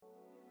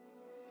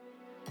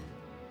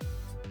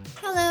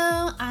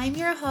I'm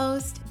your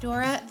host,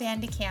 Dora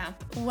Vandekamp.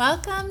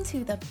 Welcome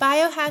to the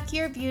Biohack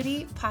Your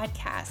Beauty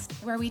podcast,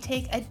 where we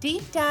take a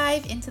deep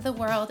dive into the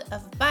world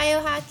of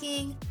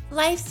biohacking,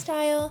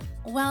 lifestyle,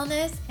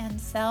 wellness, and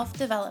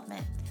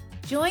self-development.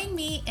 Join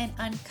me in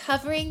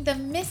uncovering the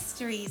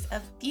mysteries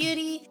of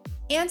beauty,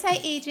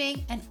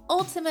 anti-aging, and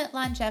ultimate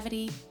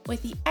longevity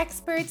with the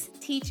experts,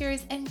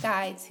 teachers, and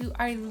guides who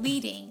are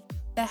leading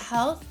the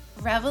health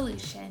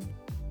revolution.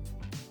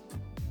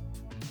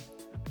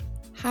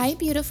 Hi,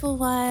 beautiful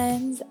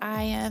ones.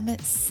 I am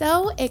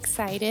so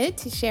excited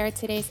to share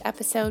today's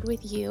episode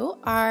with you.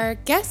 Our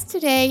guest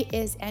today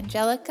is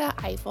Angelica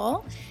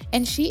Eiffel,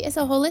 and she is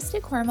a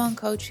holistic hormone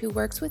coach who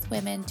works with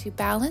women to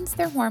balance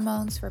their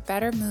hormones for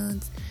better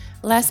moods,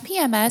 less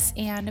PMS,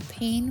 and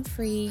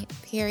pain-free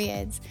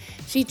periods.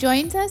 She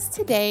joins us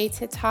today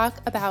to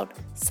talk about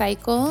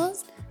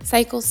cycles,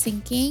 cycle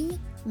syncing,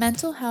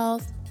 mental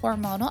health,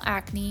 hormonal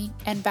acne,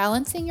 and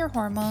balancing your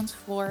hormones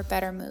for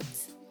better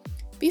moods.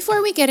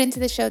 Before we get into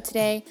the show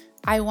today,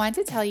 I want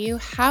to tell you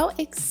how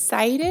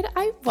excited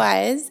I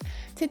was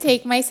to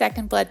take my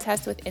second blood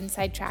test with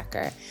Inside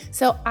Tracker.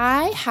 So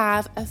I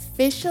have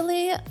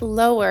officially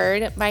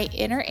lowered my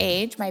inner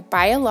age, my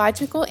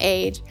biological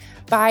age,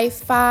 by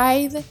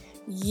 5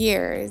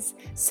 years.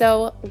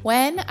 So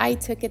when I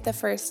took it the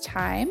first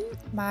time,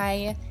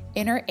 my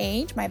inner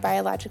age, my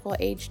biological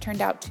age,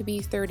 turned out to be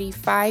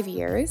 35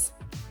 years.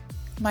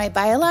 My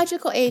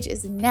biological age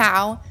is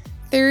now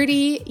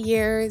 30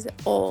 years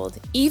old,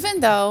 even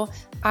though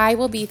I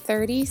will be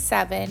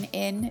 37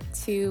 in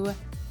 2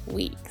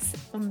 weeks.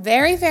 I'm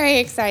very, very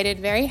excited,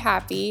 very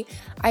happy.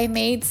 I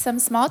made some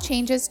small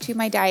changes to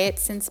my diet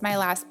since my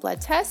last blood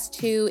test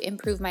to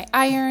improve my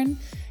iron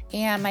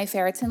and my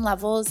ferritin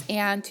levels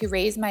and to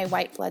raise my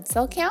white blood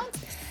cell count.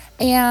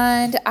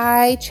 And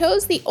I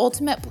chose the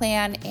Ultimate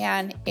Plan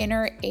and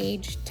Inner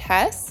Age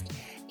Test,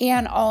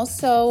 and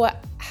also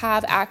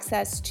have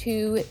access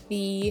to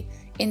the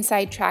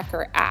Inside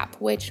Tracker app,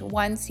 which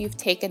once you've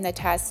taken the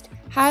test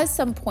has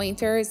some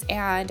pointers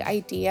and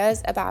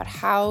ideas about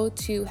how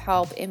to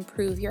help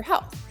improve your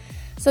health.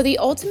 So the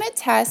Ultimate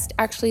Test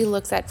actually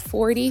looks at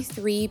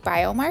 43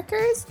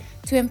 biomarkers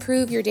to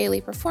improve your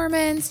daily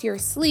performance, your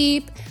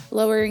sleep,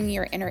 lowering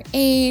your inner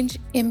age,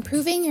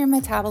 improving your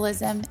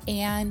metabolism,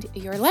 and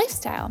your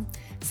lifestyle.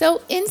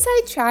 So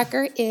Inside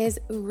Tracker is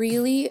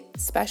really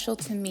special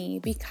to me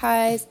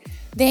because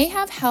they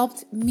have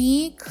helped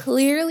me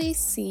clearly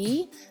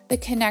see the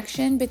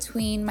connection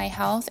between my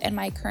health and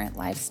my current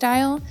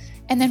lifestyle,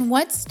 and then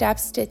what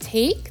steps to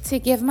take to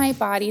give my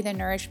body the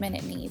nourishment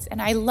it needs.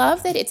 And I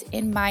love that it's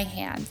in my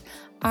hands.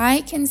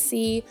 I can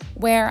see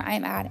where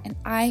I'm at and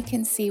I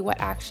can see what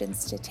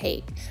actions to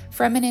take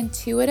from an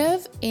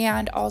intuitive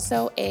and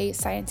also a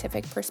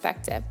scientific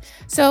perspective.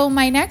 So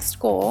my next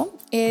goal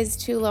is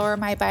to lower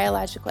my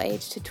biological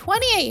age to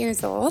 28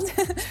 years old.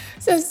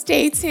 So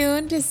stay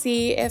tuned to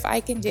see if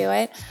I can do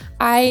it.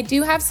 I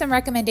do have some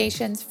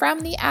recommendations from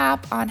the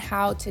app on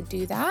how to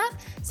do that.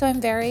 So I'm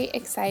very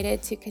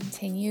excited to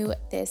continue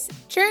this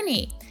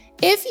journey.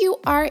 If you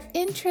are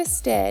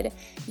interested,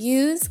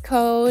 use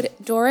code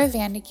Dora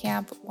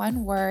Vandekamp,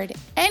 one word,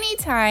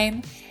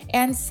 anytime,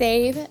 and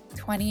save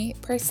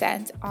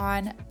 20%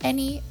 on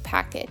any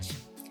package.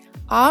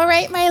 All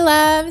right, my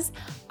loves,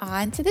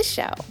 on to the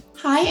show.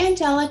 Hi,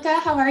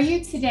 Angelica. How are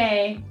you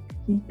today?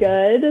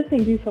 Good.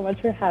 Thank you so much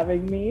for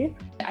having me.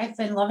 I've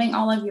been loving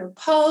all of your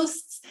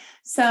posts,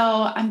 so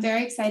I'm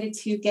very excited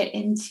to get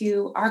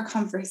into our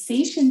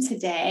conversation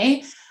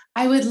today.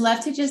 I would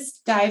love to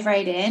just dive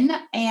right in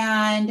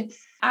and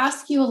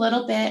ask you a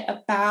little bit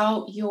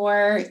about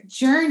your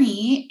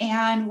journey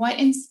and what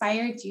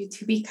inspired you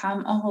to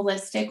become a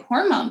holistic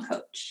hormone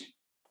coach.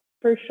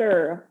 For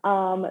sure.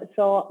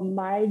 So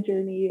my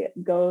journey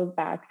goes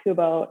back to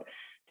about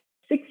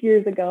 6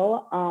 years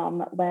ago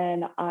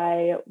when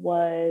I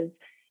was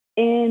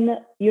in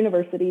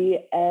university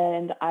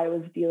and I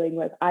was dealing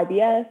with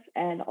IBS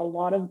and a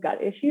lot of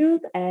gut issues,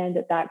 and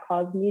that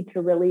caused me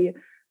to really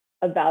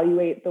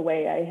evaluate the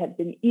way I had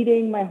been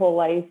eating my whole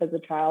life as a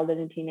child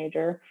and a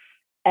teenager.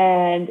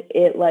 And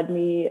it led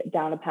me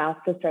down a path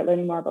to start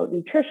learning more about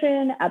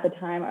nutrition. At the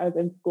time, I was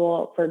in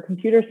school for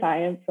computer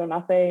science, so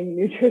nothing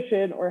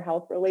nutrition or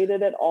health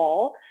related at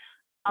all.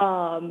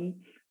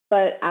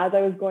 But as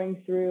I was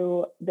going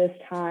through this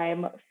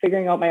time,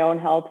 figuring out my own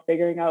health,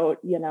 figuring out,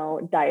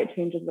 diet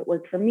changes that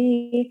worked for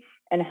me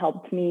and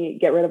helped me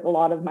get rid of a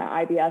lot of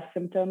my IBS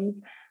symptoms,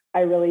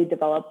 I really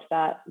developed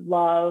that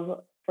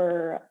love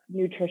for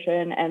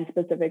nutrition and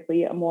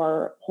specifically a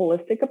more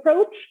holistic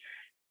approach.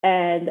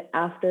 And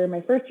after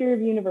my first year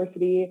of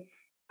university,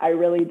 I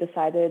really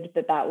decided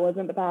that that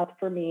wasn't the path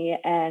for me.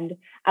 And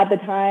at the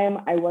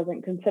time, I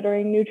wasn't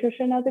considering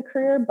nutrition as a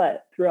career,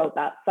 but throughout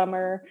that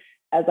summer,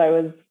 as I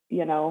was,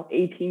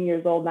 18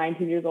 years old,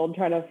 19 years old,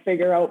 trying to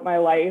figure out my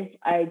life,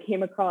 I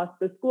came across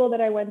the school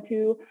that I went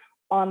to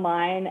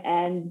online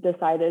and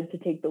decided to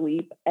take the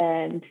leap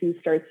and to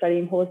start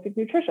studying holistic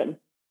nutrition.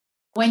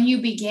 When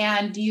you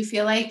began, do you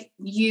feel like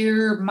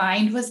your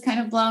mind was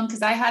kind of blown?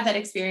 Because I had that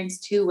experience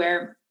too,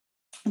 where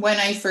when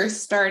I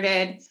first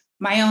started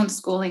my own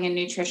schooling in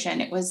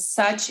nutrition, it was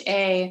such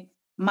a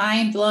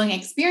mind-blowing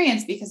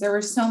experience because there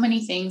were so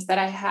many things that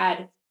I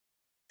had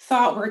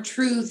thought were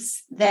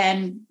truths,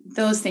 then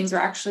those things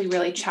were actually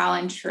really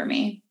challenged for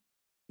me.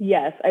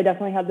 Yes, I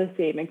definitely had the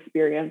same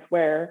experience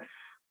where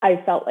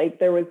I felt like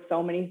there was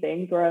so many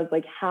things where I was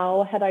like,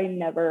 how had I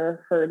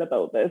never heard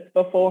about this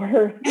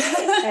before?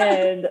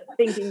 And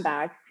thinking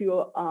back to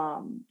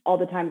all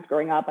the times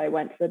growing up, I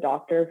went to the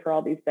doctor for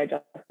all these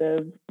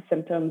digestive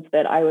symptoms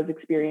that I was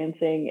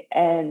experiencing,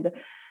 and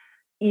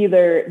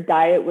either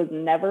diet was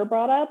never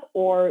brought up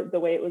or the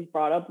way it was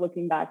brought up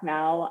looking back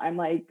now, I'm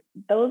like,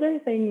 those are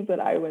things that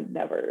I would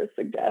never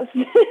suggest.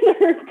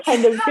 They're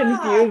kind of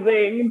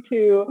confusing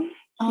to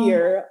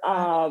hear.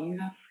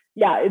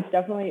 Yeah, it's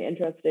definitely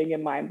interesting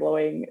and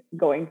mind-blowing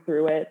going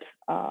through it,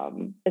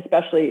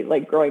 especially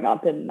like growing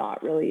up and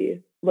not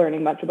really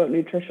learning much about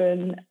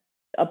nutrition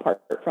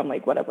apart from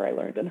like whatever I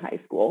learned in high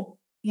school.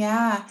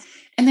 Yeah.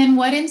 And then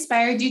what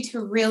inspired you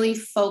to really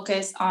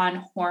focus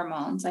on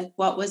hormones? Like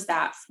what was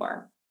that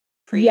for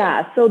you?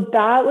 Yeah, so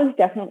that was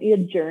definitely a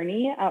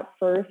journey. At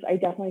first, I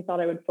definitely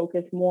thought I would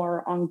focus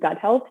more on gut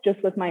health,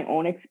 just with my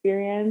own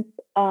experience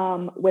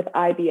with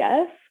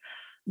IBS.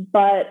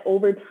 But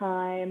over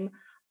time,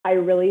 I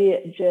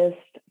really just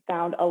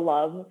found a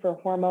love for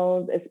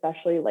hormones,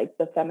 especially like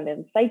the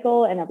feminine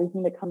cycle and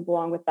everything that comes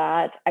along with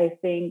that. I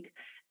think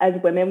as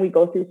women, we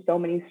go through so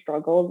many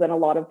struggles, and a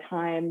lot of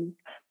times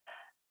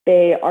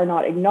they are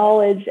not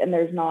acknowledged and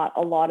there's not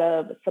a lot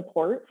of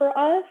support for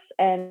us.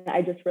 And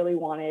I just really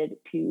wanted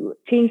to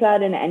change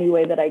that in any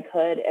way that I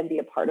could and be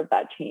a part of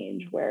that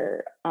change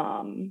where,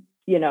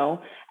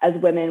 as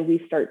women,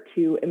 we start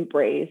to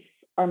embrace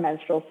our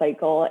menstrual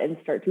cycle and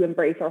start to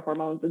embrace our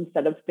hormones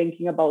instead of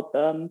thinking about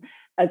them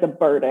as a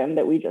burden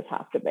that we just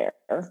have to bear.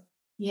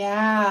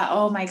 Yeah.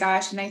 Oh my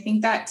gosh. And I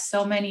think that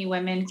so many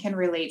women can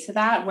relate to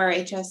that, where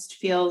it just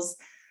feels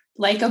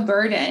like a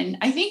burden.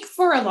 I think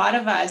for a lot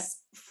of us,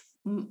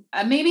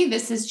 maybe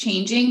this is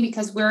changing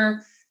because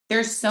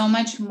there's so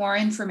much more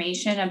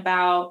information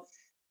about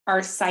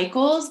our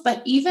cycles,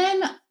 but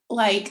even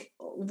like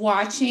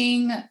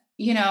watching,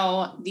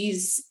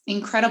 these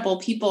incredible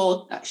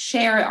people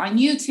share on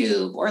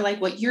YouTube or like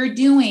what you're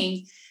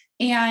doing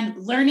and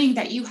learning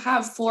that you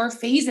have 4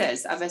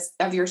 phases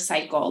of your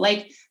cycle.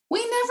 Like we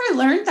never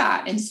learned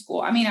that in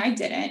school. I mean, I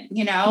didn't,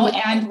 No,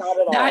 and not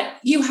at all. that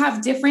you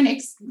have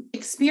different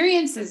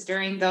experiences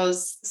during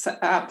those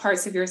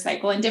parts of your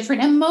cycle and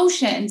different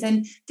emotions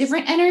and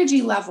different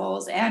energy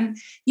levels. And,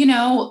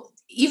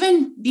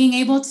 even being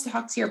able to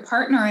talk to your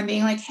partner and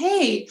being like,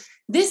 hey,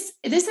 this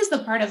is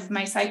the part of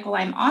my cycle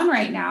I'm on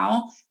right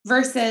now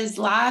versus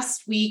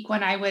last week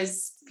when I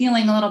was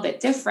feeling a little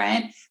bit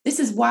different. This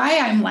is why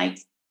I'm like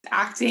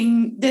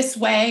acting this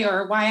way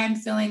or why I'm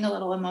feeling a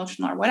little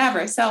emotional or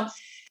whatever. So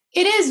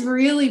it is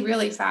really,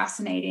 really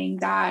fascinating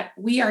that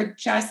we are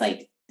just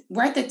like,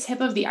 we're at the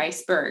tip of the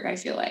iceberg, I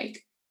feel like.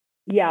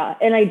 Yeah.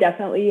 And I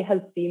definitely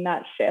have seen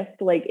that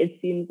shift. Like it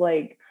seems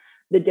like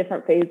the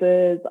different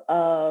phases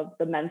of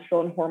the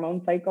menstrual and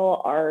hormone cycle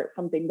are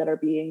something that are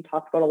being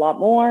talked about a lot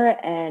more.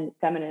 And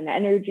feminine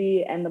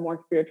energy and the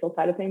more spiritual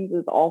side of things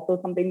is also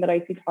something that I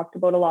see talked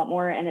about a lot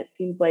more. And it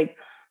seems like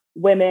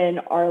women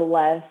are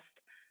less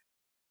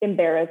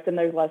embarrassed and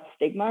there's less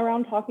stigma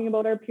around talking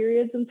about our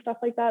periods and stuff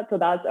like that. So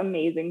that's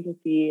amazing to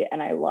see.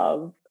 And I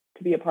love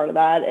to be a part of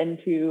that and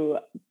to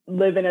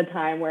live in a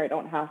time where I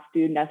don't have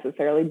to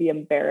necessarily be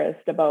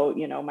embarrassed about,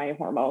 my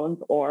hormones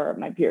or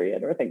my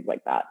period or things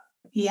like that.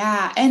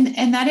 Yeah.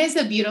 And that is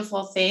a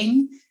beautiful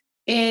thing.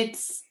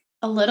 It's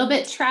a little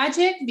bit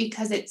tragic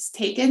because it's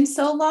taken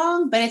so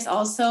long, but it's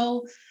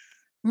also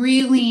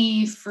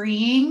really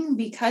freeing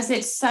because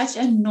it's such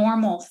a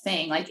normal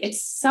thing. Like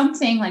it's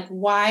something like,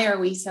 why are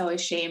we so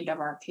ashamed of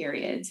our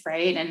periods?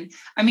 Right. And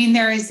I mean,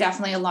 there is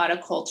definitely a lot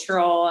of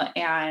cultural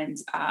and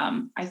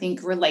I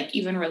think we're like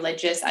even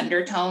religious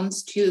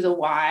undertones to the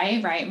why,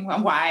 right?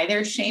 Why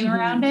there's shame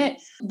around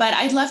it. But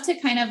I'd love to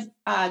kind of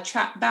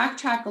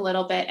backtrack a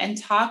little bit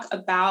and talk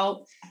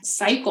about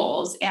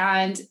cycles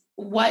and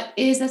what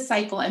is a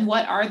cycle and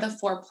what are the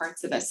 4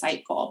 parts of a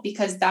cycle?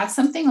 Because that's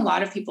something a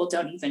lot of people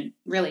don't even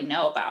really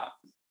know about.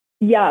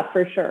 Yeah,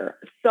 for sure.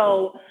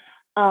 So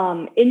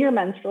in your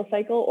menstrual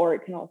cycle, or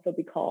it can also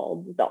be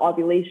called the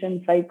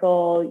ovulation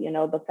cycle,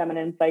 the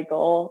feminine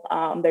cycle,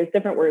 there's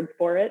different words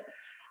for it.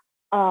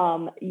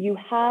 You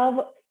have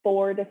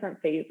 4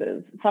 different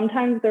phases.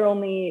 Sometimes they're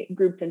only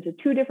grouped into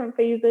 2 different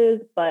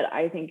phases, but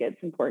I think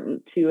it's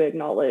important to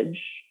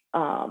acknowledge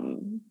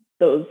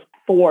those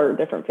 4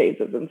 different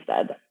phases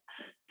instead.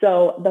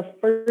 So the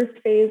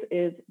first phase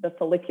is the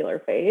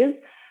follicular phase,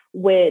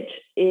 which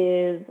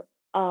is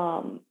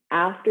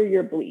after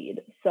your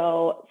bleed.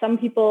 So some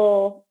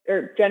people,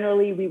 or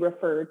generally we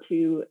refer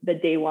to the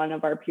day 1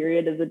 of our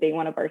period as the day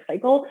 1 of our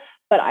cycle,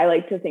 but I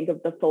like to think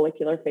of the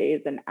follicular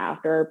phase and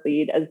after our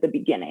bleed as the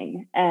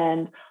beginning.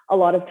 And a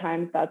lot of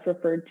times that's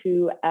referred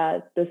to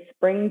as the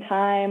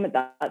springtime.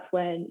 That's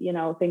when,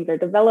 things are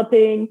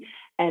developing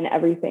and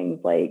everything's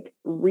like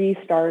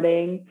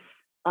restarting.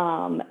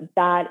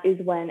 that is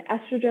when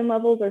estrogen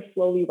levels are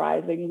slowly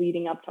rising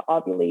leading up to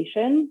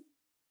ovulation.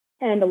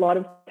 And a lot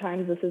of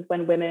times, this is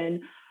when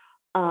women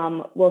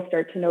will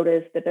start to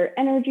notice that their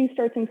energy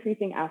starts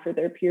increasing after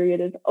their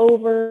period is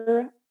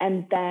over.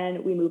 And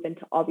then we move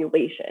into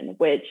ovulation,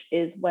 which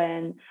is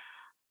when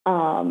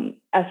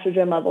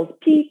estrogen levels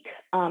peak,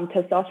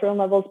 testosterone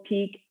levels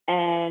peak,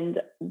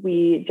 and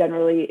we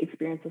generally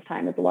experience this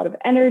time as a lot of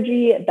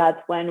energy. That's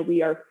when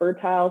we are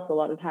fertile. So a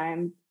lot of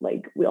times,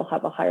 like, we'll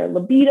have a higher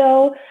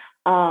libido,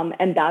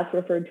 and that's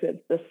referred to as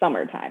the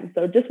summertime.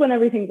 So just when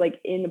everything's like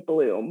in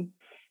bloom.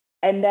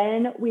 And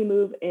then we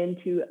move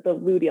into the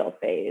luteal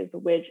phase,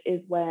 which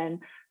is when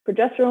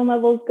progesterone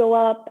levels go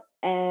up.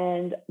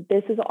 And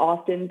this is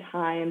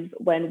oftentimes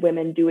when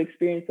women do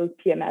experience those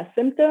PMS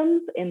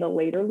symptoms in the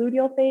later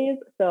luteal phase.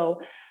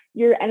 So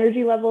your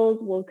energy levels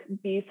will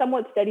be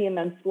somewhat steady and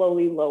then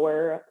slowly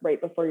lower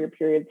right before your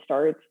period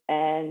starts.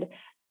 And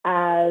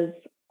as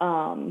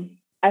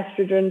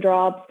estrogen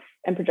drops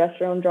and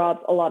progesterone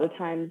drops, a lot of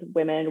times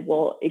women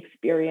will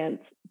experience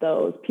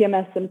those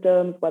PMS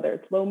symptoms, whether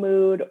it's low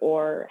mood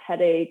or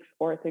headaches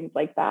or things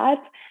like that.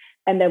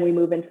 And then we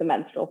move into the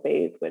menstrual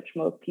phase, which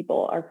most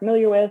people are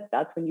familiar with.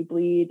 That's when you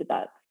bleed.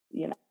 That's,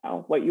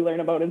 what you learn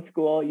about in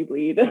school, you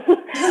bleed.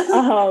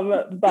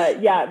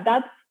 But yeah,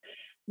 that's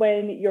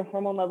when your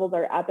hormone levels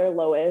are at their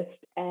lowest.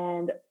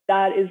 And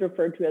that is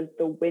referred to as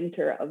the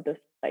winter of the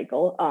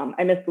cycle.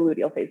 I missed the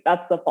luteal phase.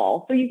 That's the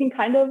fall. So you can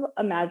kind of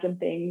imagine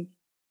things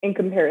in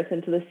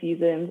comparison to the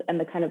seasons and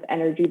the kind of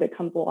energy that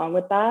comes along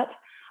with that.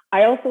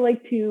 I also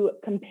like to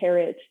compare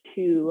it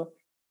to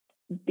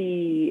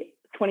the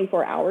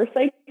 24-hour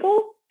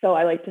cycle. So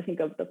I like to think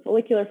of the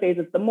follicular phase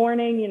as the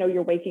morning,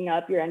 you're waking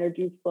up, your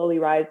energy is slowly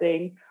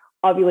rising.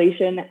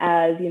 Ovulation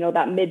as,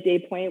 that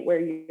midday point where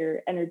your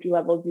energy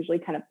levels usually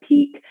kind of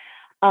peak.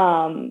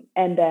 And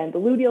then the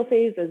luteal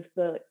phase is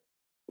the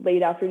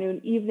late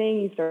afternoon,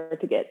 evening, you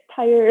start to get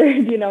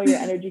tired, your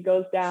energy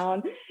goes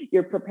down,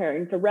 you're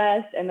preparing to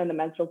rest. And then the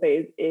menstrual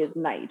phase is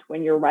night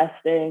when you're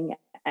resting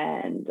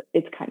and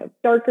it's kind of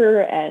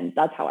darker. And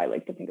that's how I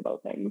like to think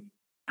about things.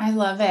 I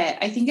love it.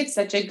 I think it's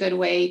such a good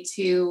way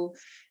to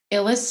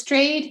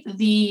illustrate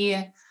the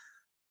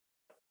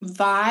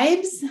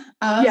vibes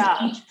of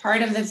each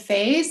part of the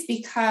phase,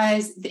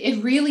 because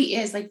it really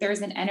is like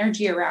there's an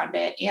energy around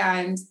it.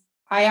 And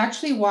I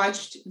actually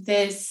watched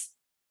this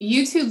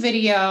YouTube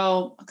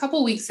video a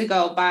couple weeks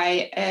ago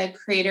by a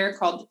creator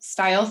called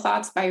Style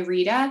Thoughts by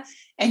Rita.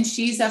 And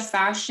she's a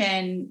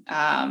fashion,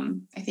 I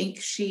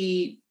think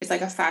she is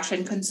like a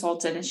fashion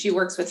consultant and she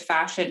works with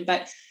fashion,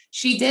 but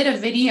she did a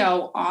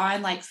video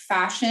on like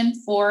fashion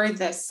for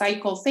the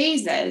cycle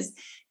phases.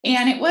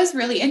 And it was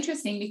really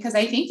interesting because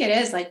I think it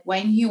is like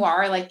when you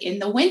are like in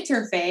the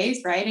winter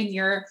phase, right? And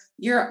you're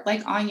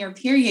like on your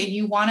period,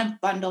 you want to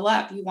bundle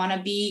up, you want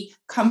to be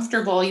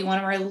comfortable, you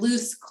want to wear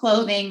loose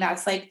clothing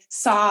that's like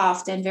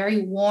soft and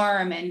very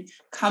warm and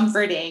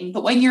comforting.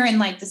 But when you're in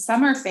like the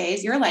summer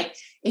phase, you're like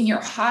in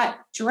your hot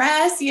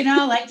dress,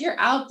 like you're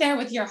out there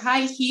with your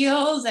high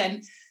heels.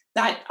 And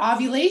that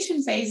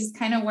ovulation phase is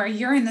kind of where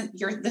you're in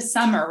the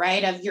summer,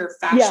 right? Of your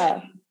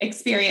fashion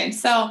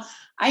experience. So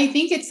I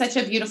think it's such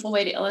a beautiful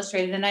way to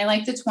illustrate it. And I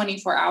like the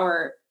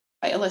 24-hour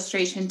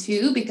illustration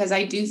too, because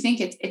I do think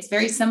it's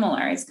very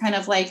similar. It's kind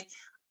of like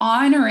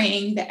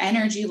honoring the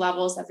energy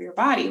levels of your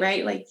body,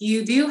 right? Like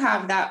you do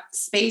have that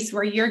space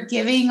where you're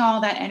giving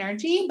all that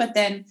energy, but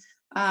then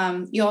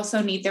you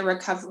also need the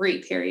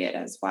recovery period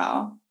as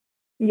well.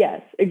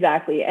 Yes,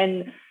 exactly.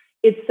 And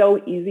it's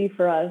so easy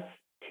for us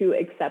to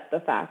accept the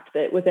fact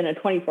that within a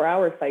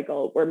 24-hour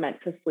cycle, we're meant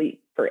to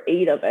sleep for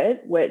 8 of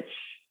it, which,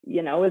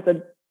 is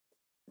a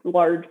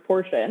large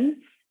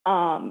portion.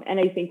 And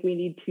I think we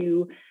need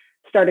to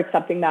start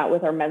accepting that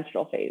with our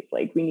menstrual phase.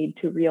 Like we need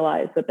to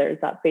realize that there's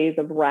that phase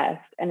of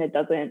rest, and it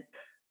doesn't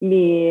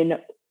mean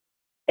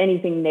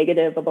anything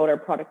negative about our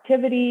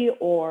productivity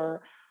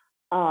or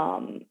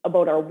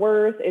about our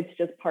worth. It's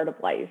just part of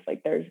life.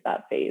 Like there's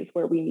that phase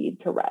where we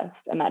need to rest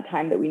and that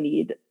time that we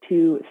need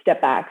to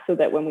step back so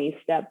that when we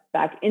step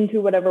back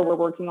into whatever we're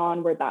working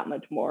on, we're that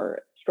much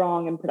more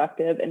strong and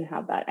productive and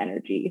have that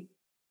energy.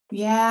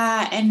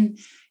 Yeah. And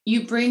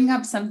you bring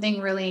up something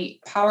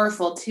really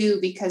powerful too,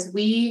 because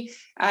we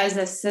as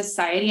a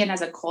society and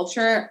as a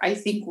culture, I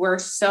think we're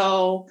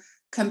so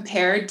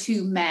compared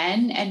to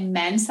men and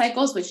men's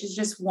cycles, which is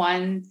just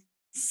one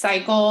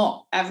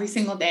cycle every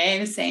single day,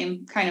 the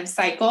same kind of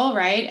cycle,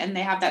 right? And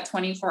they have that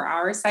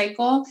 24-hour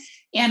cycle.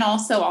 And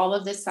also all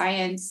of the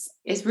science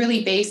is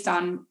really based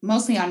on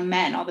mostly on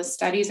men. All the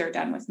studies are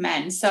done with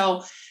men.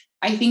 So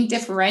I think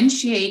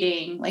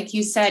differentiating, like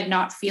you said,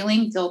 not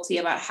feeling guilty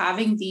about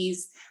having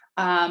these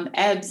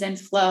ebbs and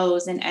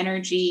flows and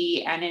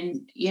energy and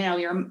in,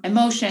 your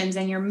emotions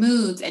and your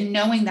moods, and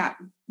knowing that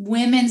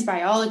women's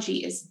biology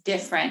is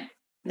different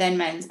than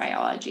men's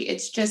biology.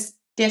 It's just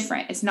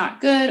different. It's not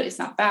good. It's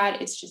not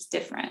bad. It's just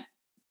different.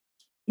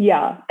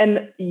 Yeah.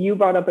 And you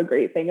brought up a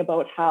great thing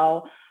about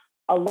how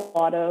a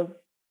lot of,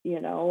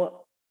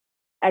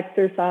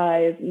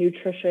 exercise,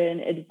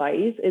 nutrition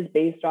advice is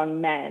based on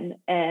men.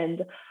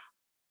 And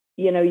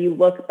you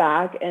look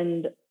back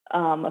and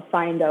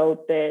find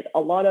out that a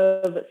lot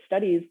of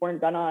studies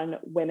weren't done on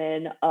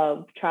women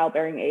of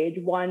childbearing age.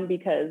 One,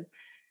 because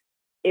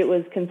it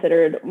was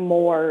considered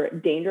more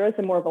dangerous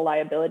and more of a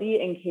liability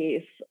in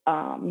case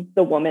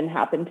the woman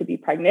happened to be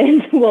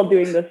pregnant while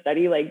doing the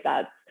study. Like,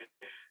 that's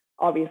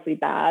obviously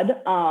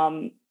bad.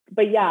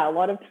 But yeah, a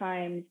lot of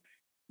times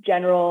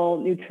general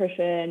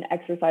nutrition,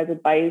 exercise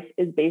advice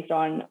is based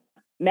on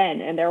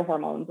men and their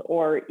hormones,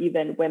 or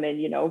even women,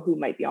 who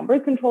might be on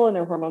birth control and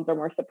their hormones are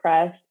more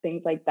suppressed,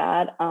 things like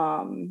that.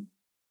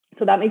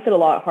 So that makes it a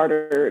lot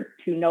harder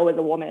to know as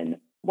a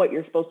woman what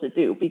you're supposed to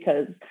do,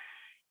 because,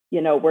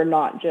 we're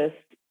not just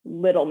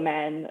little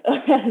men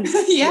and,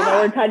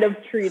 we're kind of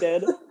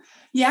treated.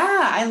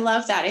 Yeah, I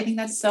love that. I think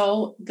that's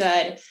so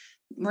good.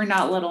 We're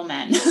not little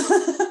men.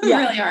 We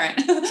really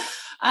aren't.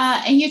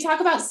 And you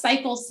talk about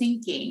cycle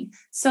syncing.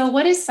 So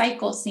what is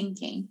cycle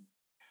syncing?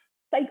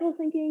 Cycle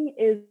syncing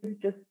is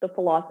just the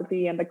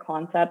philosophy and the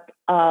concept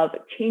of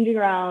changing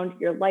around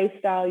your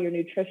lifestyle, your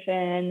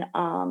nutrition,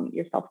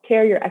 your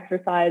self-care, your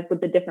exercise with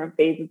the different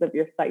phases of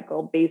your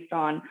cycle based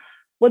on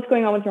what's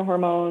going on with your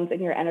hormones and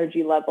your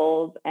energy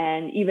levels,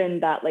 and even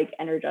that like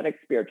energetic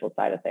spiritual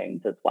side of things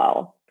as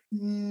well.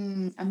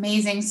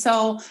 Amazing.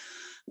 So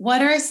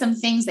what are some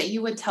things that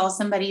you would tell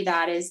somebody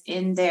that is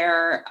in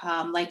their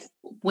like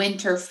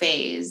winter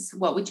phase?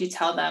 What would you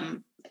tell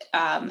them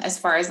as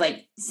far as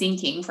like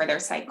syncing for their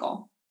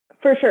cycle?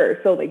 For sure.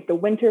 So like the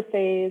winter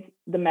phase,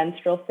 the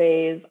menstrual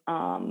phase,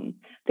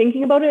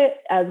 thinking about it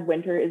as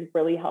winter is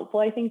really helpful,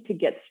 I think, to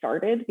get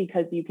started,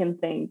 because you can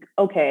think,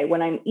 okay,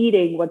 when I'm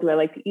eating, what do I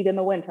like to eat in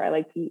the winter? I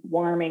like to eat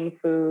warming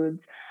foods,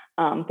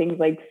 things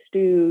like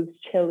stews,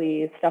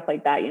 chilies, stuff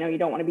like that. You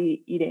don't want to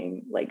be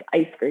eating like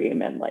ice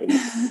cream and like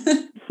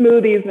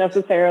smoothies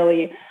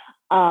necessarily.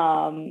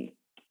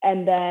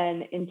 And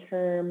then in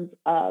terms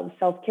of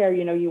self-care,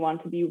 you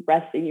want to be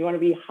resting, you want to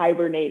be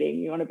hibernating,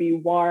 you want to be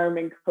warm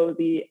and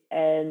cozy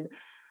and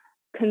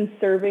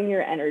conserving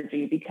your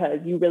energy, because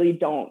you really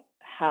don't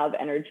have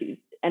energy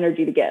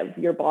to give.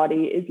 Your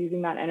body is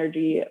using that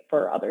energy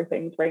for other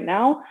things right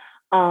now.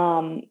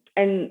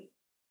 And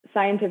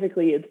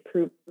scientifically, it's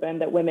proven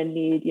that women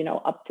need,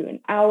 up to an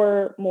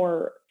hour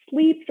more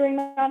sleep during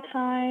that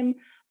time.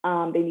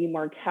 They need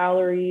more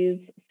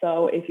calories.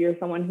 So if you're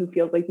someone who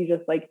feels like you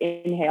just like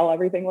inhale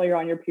everything while you're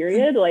on your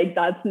period, like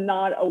that's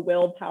not a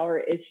willpower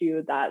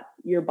issue. That's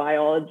your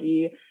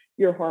biology,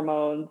 your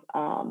hormones,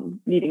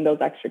 needing those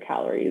extra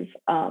calories.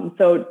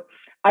 So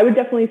I would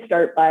definitely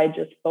start by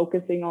just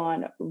focusing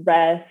on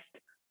rest,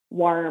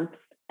 warmth,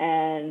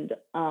 and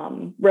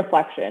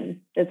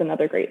reflection is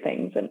another great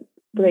thing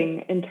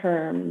in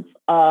terms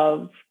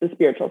of the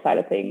spiritual side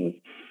of things.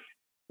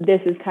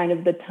 This is kind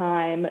of the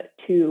time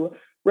to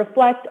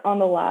reflect on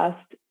the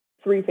last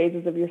 3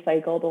 phases of your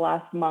cycle, the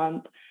last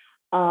month,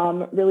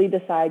 really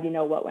decide,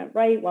 what went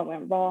right, what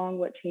went wrong,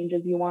 what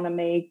changes you want to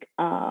make,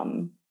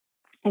 and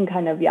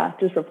kind of,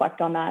 just reflect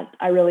on that.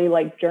 I really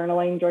like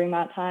journaling during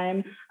that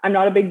time. I'm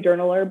not a big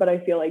journaler, but I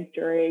feel like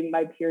during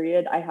my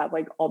period, I have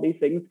like all these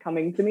things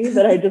coming to me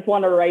that I just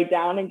want to write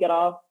down and get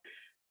off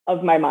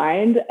of my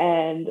mind.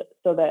 And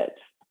so that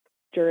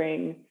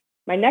during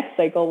my next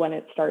cycle, when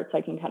it starts,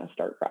 I can kind of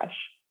start fresh.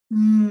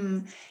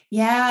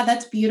 Yeah,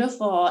 that's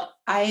beautiful.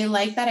 I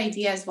like that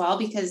idea as well,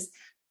 because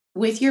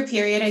with your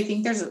period, I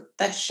think there's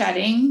the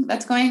shedding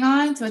that's going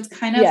on. So it's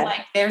kind of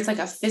like there's like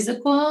a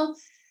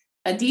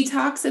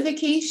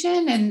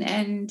detoxification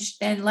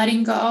and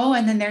letting go.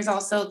 And then there's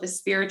also the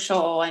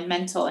spiritual and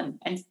mental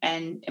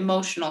and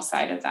emotional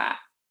side of that.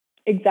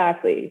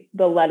 Exactly.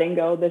 The letting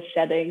go, the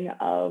shedding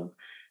of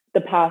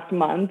the past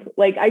month.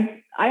 Like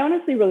I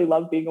honestly really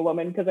love being a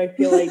woman, because I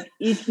feel like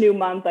each new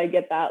month I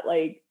get that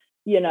like,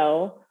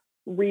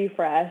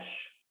 refresh,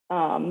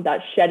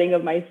 that shedding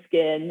of my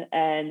skin,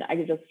 and I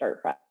can just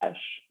start fresh.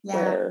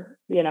 Where,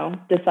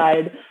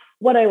 decide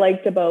what I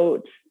liked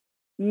about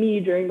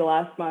me during the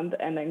last month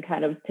and then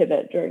kind of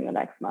pivot during the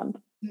next month.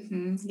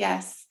 Mm-hmm.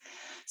 Yes.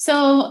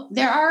 So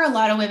there are a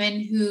lot of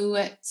women who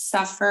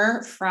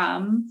suffer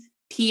from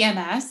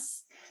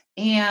PMS,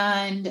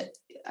 and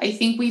I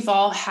think we've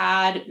all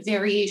had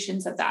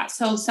variations of that.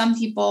 So some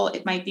people,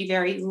 it might be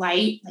very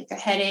light, like a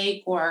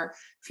headache or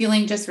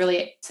feeling just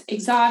really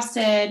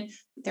exhausted.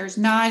 There's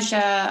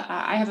nausea.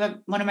 I have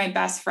one of my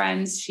best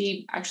friends.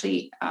 She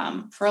actually,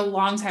 for a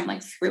long time,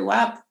 like threw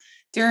up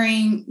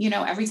during,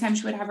 every time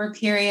she would have her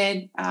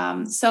period.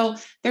 So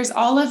there's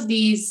all of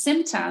these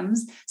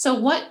symptoms. So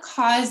what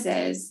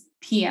causes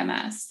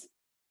PMS?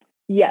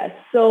 Yes.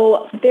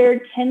 So there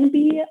can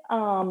be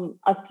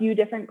a few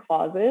different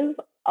causes.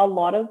 A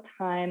lot of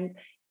times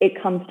it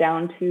comes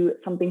down to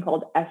something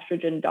called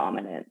estrogen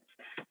dominance.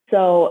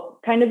 So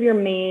kind of your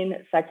main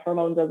sex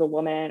hormones as a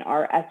woman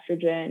are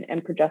estrogen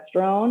and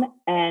progesterone.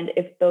 And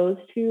if those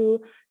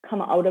two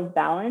come out of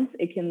balance,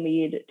 it can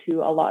lead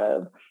to a lot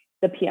of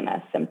the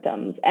PMS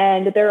symptoms.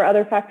 And there are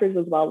other factors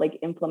as well, like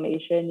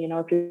inflammation.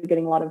 If you're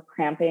getting a lot of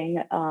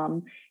cramping,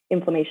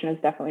 inflammation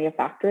is definitely a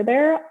factor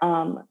there.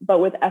 But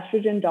with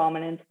estrogen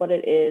dominance, what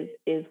it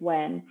is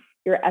when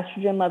your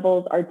estrogen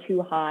levels are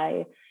too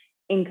high,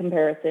 in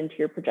comparison to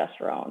your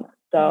progesterone.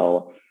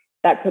 So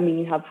that could mean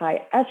you have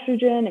high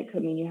estrogen. It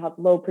could mean you have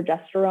low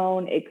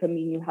progesterone. It could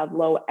mean you have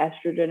low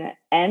estrogen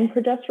and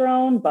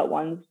progesterone, but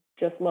one's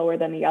just lower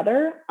than the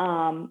other.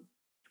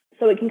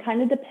 So it can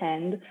kind of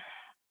depend,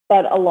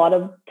 but a lot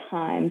of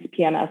times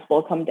PMS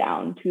will come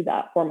down to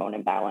that hormone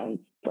imbalance,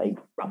 like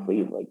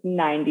roughly like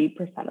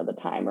 90% of the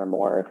time or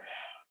more.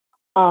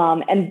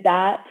 And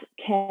that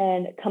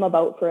can come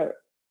about for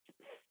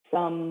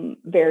some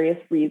various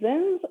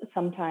reasons.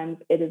 Sometimes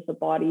it is the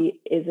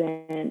body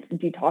isn't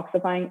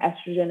detoxifying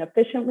estrogen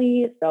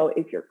efficiently. So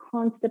if you're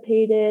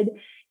constipated,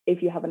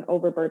 if you have an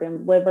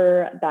overburdened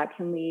liver, that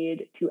can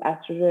lead to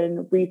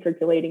estrogen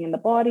recirculating in the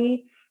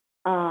body.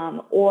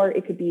 Or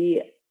it could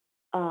be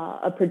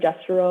a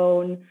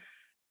progesterone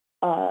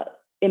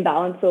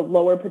imbalance, so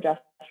lower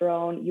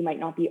progesterone. You might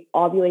not be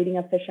ovulating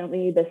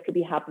efficiently. This could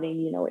be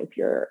happening, if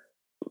you're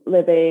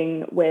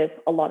living with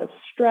a lot of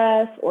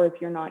stress, or if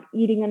you're not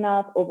eating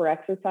enough, over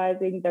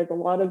exercising. There's a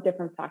lot of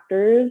different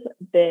factors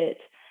that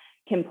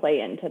can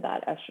play into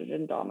that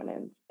estrogen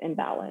dominance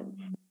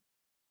imbalance.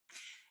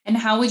 And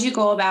how would you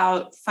go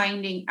about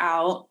finding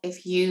out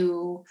if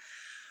you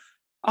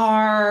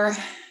are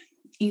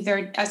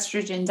either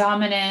estrogen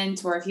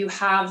dominant, or if you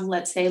have,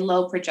 let's say,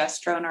 low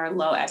progesterone or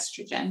low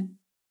estrogen?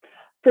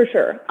 For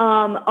sure.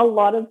 A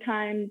lot of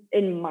times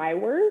in my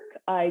work,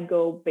 I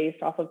go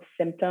based off of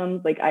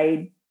symptoms. Like,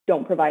 I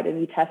don't provide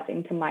any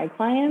testing to my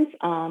clients.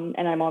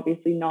 And I'm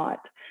obviously not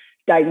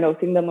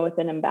diagnosing them with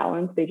an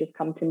imbalance. They just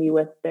come to me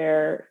with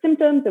their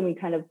symptoms, and we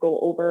kind of go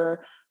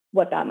over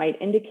what that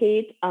might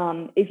indicate.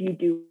 If you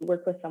do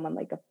work with someone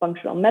like a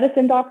functional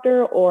medicine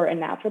doctor or a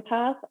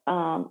naturopath,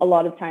 a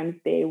lot of times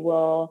they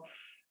will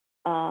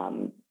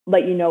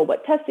let you know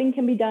what testing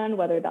can be done,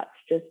 whether that's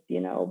just,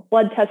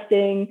 blood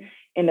testing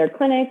in their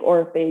clinic,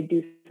 or if they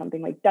do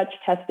something like Dutch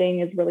testing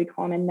is really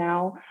common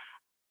now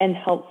and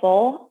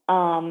helpful.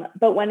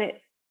 But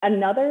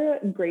another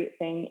great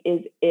thing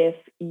is if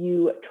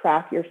you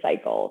track your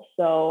cycle.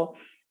 So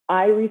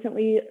I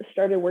recently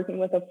started working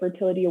with a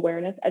fertility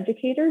awareness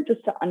educator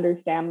just to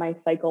understand my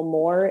cycle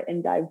more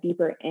and dive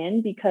deeper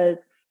in, because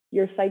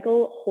your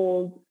cycle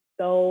holds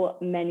so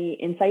many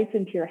insights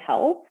into your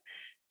health.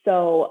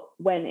 So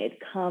when it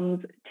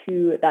comes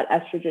to that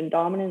estrogen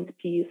dominance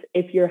piece,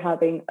 if you're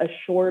having a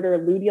shorter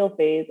luteal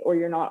phase or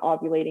you're not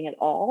ovulating at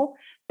all,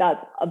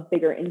 that's a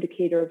bigger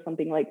indicator of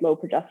something like low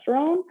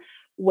progesterone.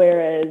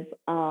 Whereas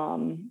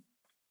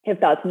if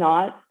that's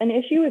not an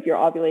issue, if you're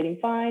ovulating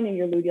fine and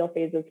your luteal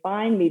phase is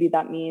fine, maybe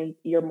that means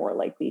you're more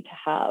likely to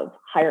have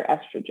higher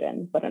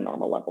estrogen, but a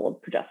normal level of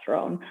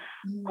progesterone.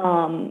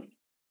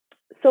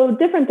 So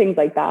different things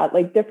like that,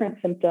 like different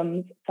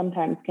symptoms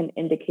sometimes can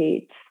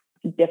indicate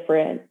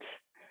different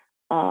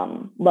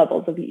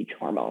levels of each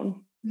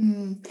hormone.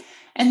 And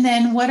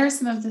then what are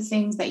some of the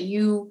things that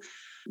you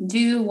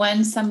do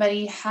when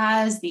somebody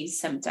has these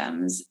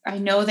symptoms? I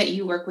know that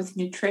you work with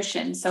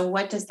nutrition. So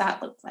what does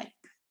that look like?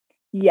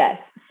 Yes.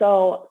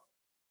 So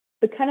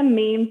the kind of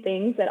main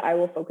things that I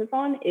will focus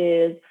on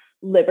is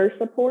liver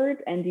support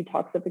and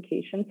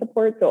detoxification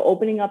support. So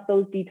opening up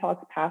those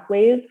detox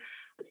pathways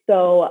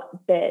so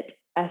that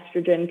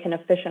estrogen can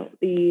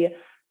efficiently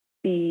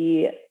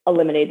be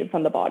eliminated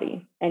from the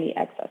body, any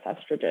excess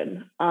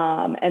estrogen.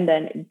 And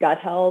then gut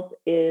health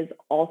is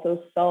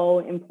also so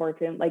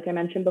important. Like I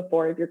mentioned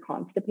before, if you're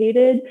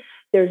constipated,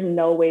 there's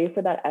no way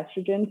for that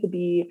estrogen to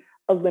be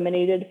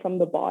eliminated from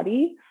the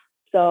body.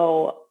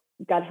 So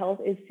gut health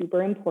is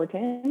super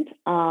important.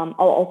 I'll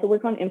also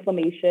work on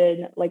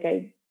inflammation. Like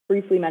I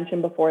briefly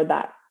mentioned before,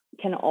 that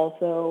can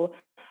also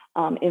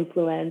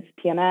influence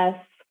PMS.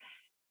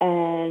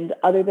 And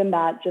other than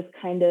that, just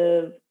kind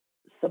of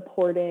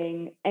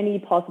supporting any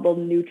possible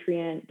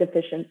nutrient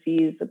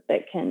deficiencies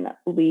that can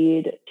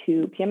lead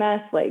to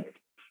PMS, like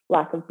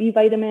lack of B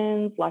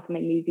vitamins, lack of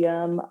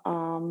magnesium,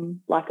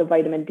 lack of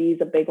vitamin D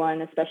is a big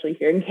one, especially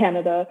here in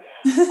Canada.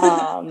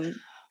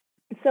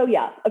 So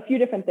yeah, a few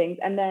different things.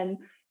 And then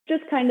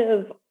just kind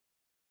of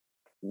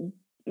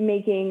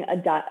making a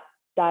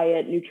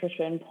diet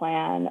nutrition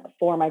plan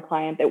for my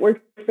client that works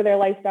for their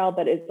lifestyle,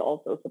 but is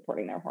also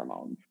supporting their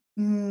hormones.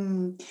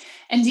 And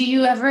do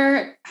you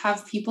ever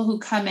have people who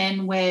come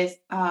in with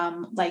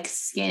like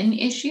skin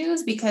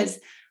issues? Because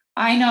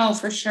I know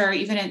for sure,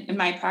 even in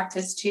my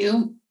practice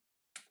too,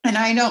 and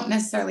I don't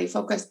necessarily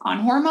focus on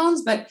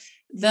hormones, but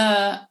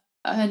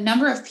a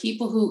number of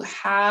people who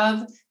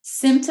have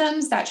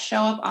symptoms that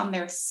show up on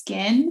their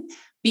skin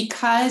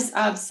because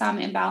of some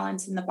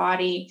imbalance in the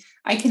body.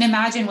 I can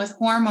imagine with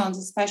hormones,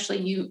 especially,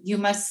 you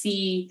must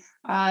see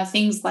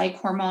things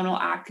like hormonal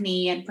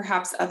acne and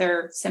perhaps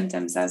other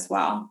symptoms as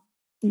well.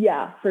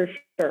 Yeah, for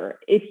sure.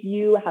 If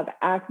you have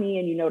acne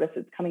and you notice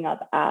it's coming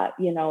up at,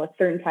 a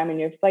certain time in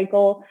your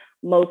cycle,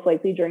 most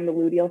likely during the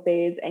luteal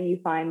phase, and you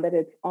find that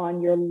it's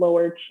on your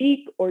lower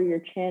cheek or your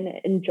chin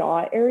and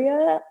jaw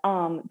area,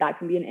 that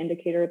can be an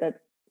indicator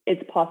that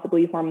it's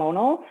possibly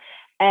hormonal.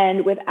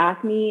 And with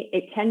acne,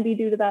 it can be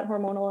due to that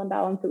hormonal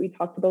imbalance that we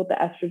talked about, the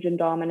estrogen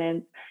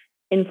dominance.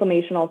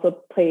 Inflammation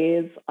also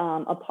plays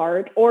a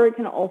part, or it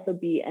can also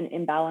be an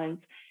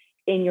imbalance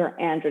in your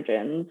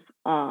androgens.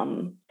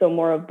 So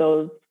more of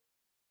those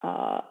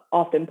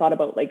often thought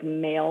about like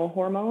male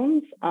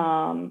hormones.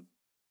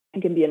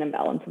 It can be an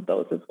imbalance of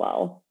those as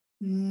well.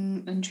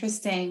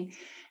 Interesting.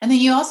 And then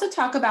you also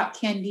talk about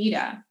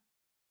candida.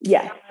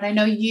 Yes. And I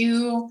know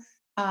you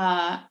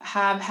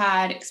have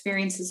had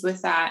experiences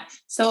with that.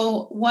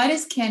 So what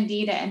is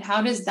candida and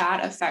how does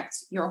that affect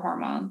your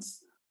hormones?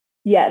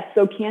 Yes.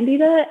 So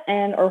candida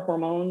and our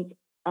hormones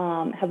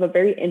have a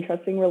very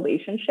interesting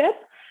relationship.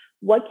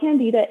 What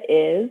candida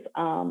is,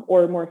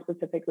 or more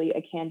specifically,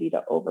 a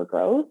candida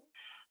overgrowth.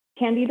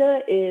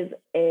 Candida is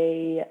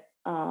a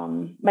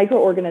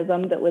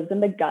microorganism that lives in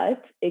the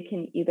gut. It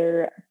can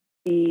either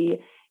be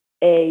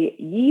a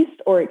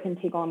yeast or it can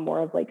take on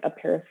more of like a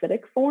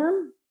parasitic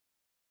form.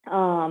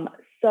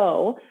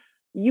 So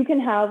you can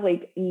have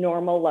like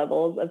normal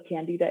levels of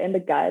candida in the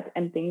gut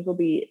and things will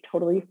be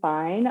totally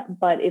fine.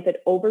 But if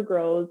it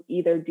overgrows,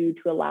 either due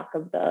to a lack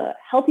of the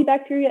healthy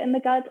bacteria in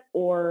the gut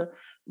or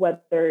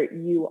whether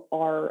you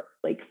are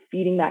like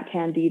feeding that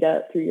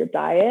candida through your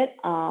diet,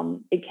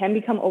 it can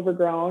become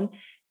overgrown.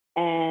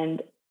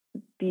 And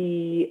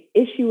the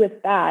issue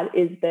with that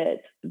is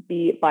that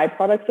the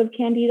byproducts of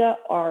candida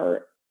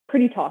are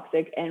pretty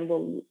toxic and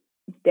will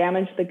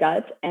damage the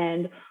gut.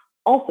 And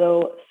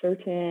also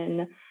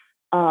certain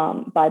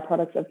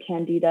byproducts of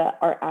candida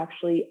are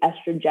actually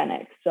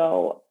estrogenic.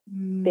 So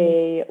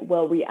they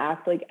will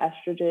react like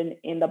estrogen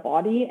in the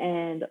body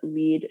and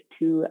lead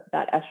to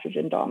that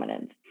estrogen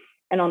dominance.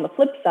 And on the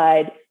flip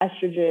side,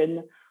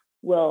 estrogen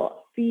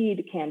will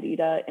feed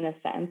candida in a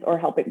sense or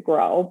help it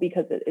grow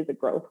because it is a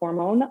growth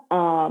hormone.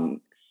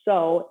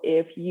 So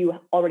if you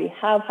already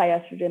have high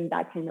estrogen,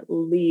 that can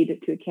lead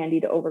to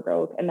candida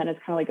overgrowth. And then it's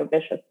kind of like a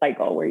vicious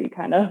cycle where you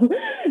kind of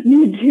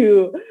need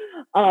to,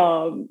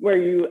 where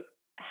you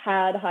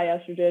had high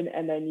estrogen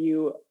and then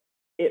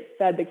it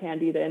fed the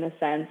candida in a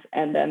sense,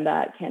 and then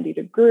that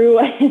candida grew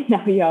and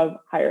now you have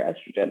higher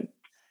estrogen.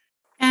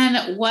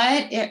 And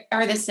what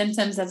are the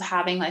symptoms of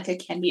having like a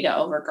candida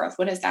overgrowth?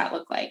 What does that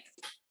look like?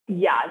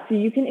 Yeah, so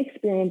you can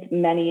experience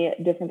many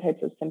different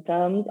types of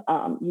symptoms.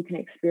 You can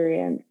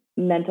experience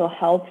mental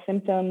health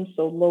symptoms,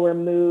 so lower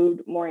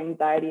mood, more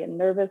anxiety and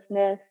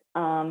nervousness.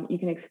 You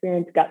can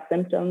experience gut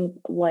symptoms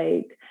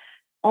like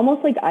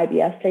almost like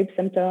IBS type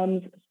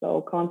symptoms,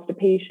 so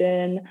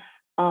constipation,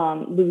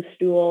 loose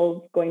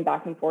stools, going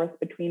back and forth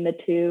between the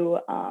two,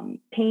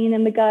 pain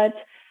in the gut,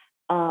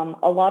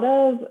 a lot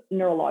of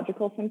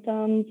neurological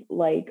symptoms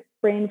like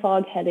brain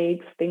fog,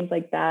 headaches, things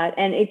like that.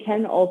 And it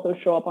can also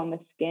show up on the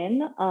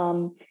skin.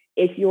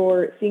 If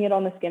you're seeing it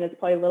on the skin, it's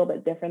probably a little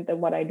bit different than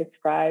what I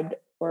described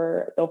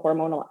for the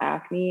hormonal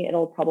acne.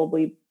 It'll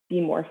probably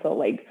be more so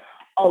like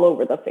all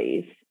over the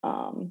face.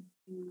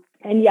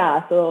 And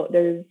yeah, so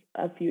there's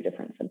a few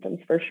different symptoms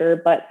for sure.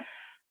 But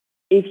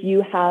if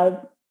you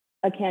have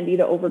a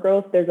candida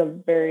overgrowth, there's a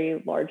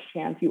very large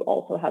chance you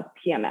also have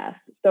PMS.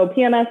 So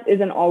PMS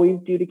isn't always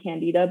due to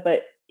candida,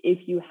 but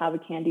if you have a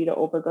candida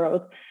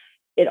overgrowth,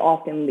 it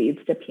often leads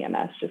to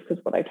PMS just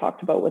because what I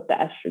talked about with the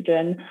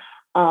estrogen.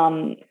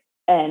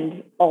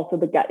 And also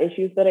the gut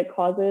issues that it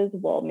causes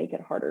will make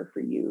it harder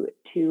for you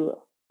to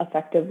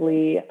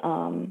effectively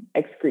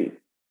excrete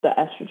the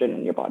estrogen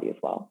in your body as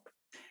well.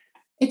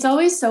 It's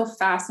always so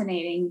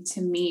fascinating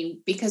to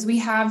me because we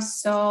have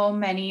so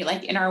many,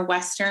 like in our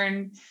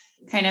Western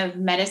kind of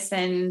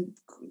medicine,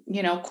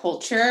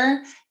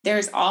 culture,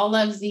 there's all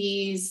of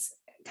these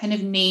kind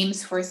of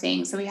names for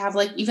things. So we have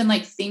like, even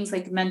like things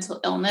like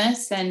mental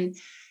illness and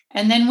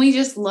then we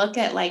just look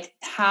at like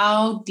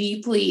how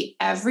deeply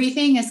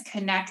everything is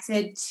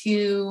connected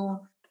to,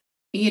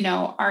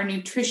 our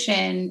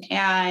nutrition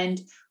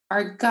and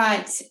our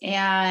gut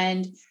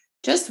and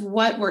just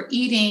what we're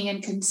eating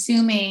and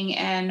consuming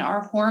and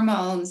our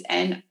hormones.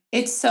 And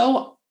it's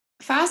so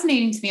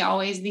fascinating to me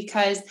always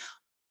because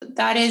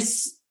that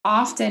is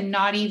often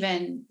not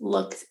even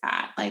looked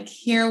at. Like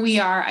here we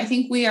are, I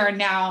think we are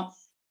now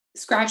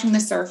scratching the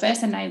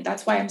surface. And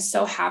that's why I'm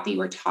so happy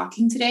we're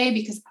talking today,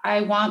 because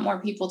I want more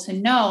people to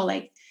know,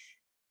 like,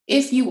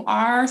 if you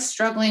are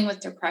struggling with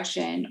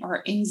depression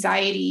or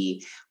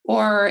anxiety,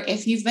 or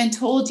if you've been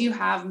told you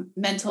have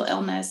mental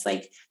illness,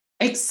 like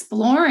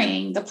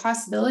exploring the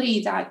possibility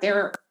that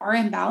there are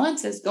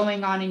imbalances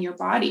going on in your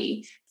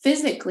body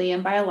physically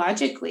and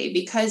biologically,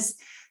 because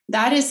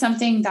that is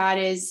something that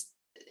is,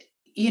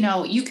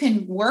 you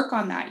can work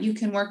on that. You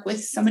can work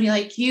with somebody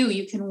like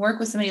you can work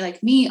with somebody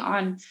like me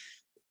on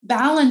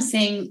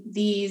balancing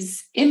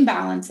these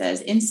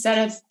imbalances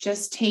instead of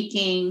just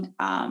taking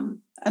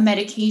a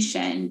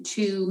medication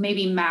to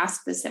maybe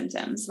mask the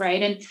symptoms,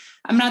 right? And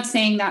I'm not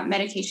saying that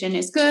medication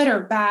is good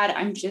or bad.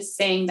 I'm just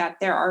saying that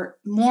there are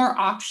more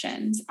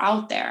options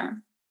out there.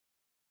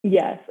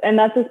 Yes. And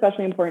that's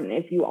especially important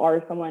if you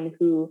are someone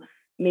who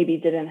maybe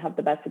didn't have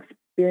the best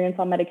experience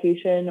on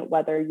medication,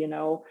 whether,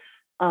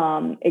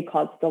 it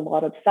caused a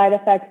lot of side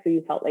effects. So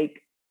you felt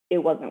like it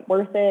wasn't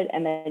worth it.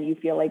 And then you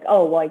feel like,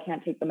 oh, well, I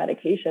can't take the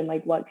medication.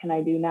 Like, what can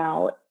I do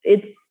now?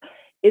 It's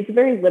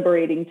very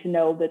liberating to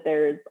know that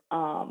there's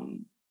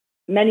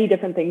many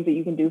different things that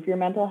you can do for your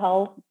mental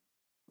health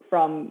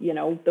from,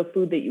 the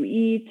food that you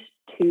eat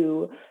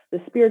to the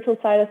spiritual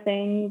side of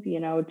things,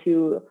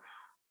 to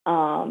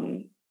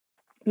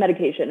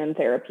medication and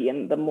therapy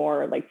and the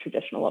more like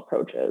traditional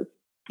approaches.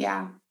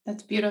 Yeah,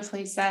 that's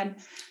beautifully said.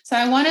 So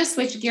I want to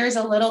switch gears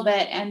a little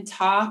bit and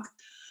talk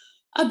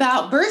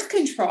about birth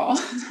control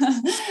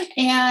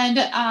and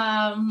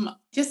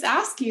just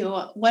ask you,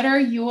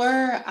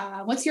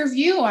 what's your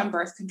view on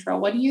birth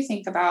control? What do you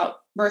think about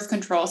birth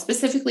control,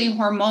 specifically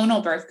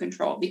hormonal birth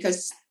control?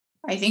 Because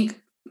I think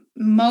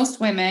most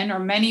women or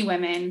many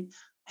women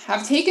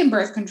have taken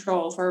birth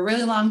control for a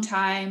really long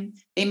time.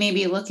 They may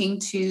be looking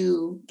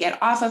to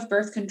get off of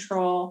birth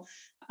control.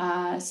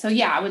 So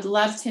yeah, I would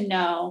love to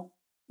know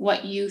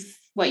what you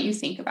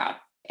think about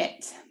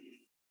it.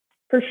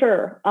 For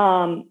sure.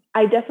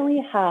 I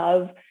definitely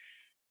have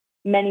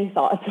many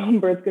thoughts on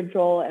birth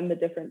control and the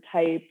different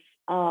types.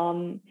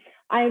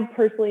 I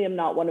personally am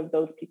not one of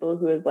those people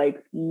who is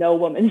like, no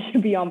woman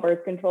should be on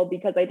birth control,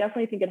 because I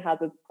definitely think it has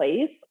its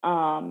place.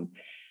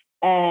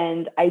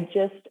 And I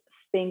just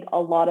think a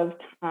lot of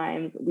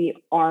times we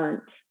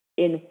aren't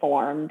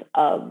informed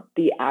of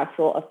the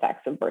actual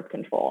effects of birth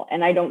control.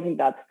 And I don't think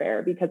that's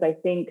fair, because I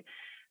think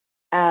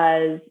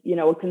as,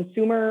 a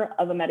consumer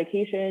of a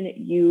medication,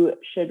 you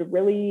should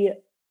really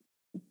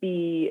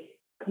be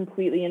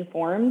completely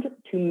informed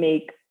to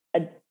make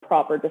a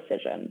proper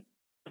decision.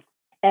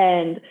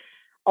 And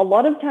a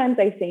lot of times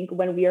I think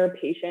when we are a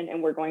patient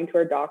and we're going to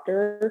our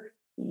doctor,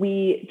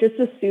 we just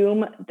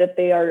assume that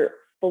they are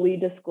fully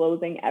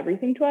disclosing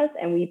everything to us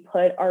and we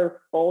put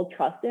our full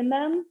trust in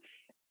them.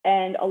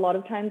 And a lot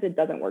of times it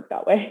doesn't work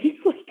that way.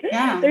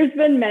 There's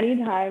been many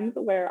times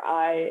where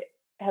I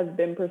have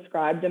been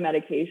prescribed a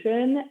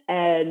medication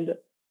and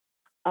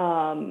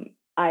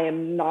I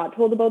am not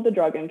told about the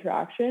drug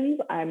interactions.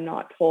 I'm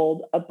not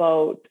told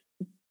about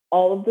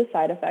all of the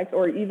side effects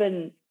or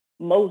even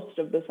most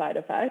of the side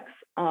effects.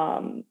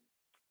 And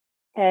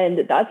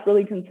that's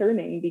really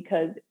concerning,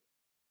 because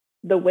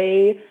the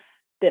way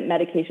that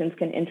medications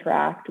can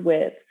interact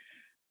with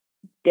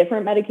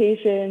different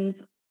medications,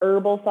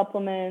 herbal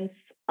supplements,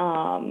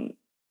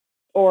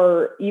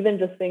 or even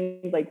just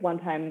things like one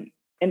time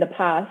in the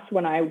past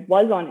when I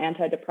was on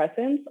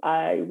antidepressants,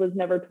 I was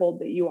never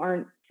told that you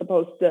aren't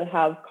supposed to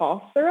have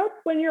cough syrup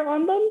when you're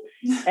on them.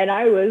 And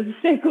I was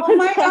sick one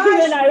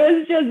time and I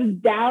was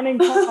just downing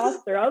cough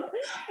syrup.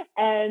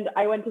 And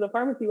I went to the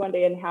pharmacy one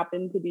day and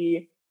happened to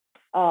be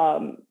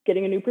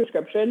getting a new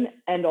prescription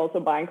and also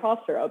buying cough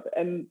syrup.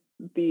 And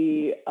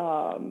the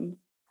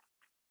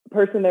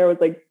person there was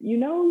like,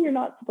 you're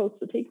not supposed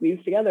to take these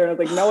together. And I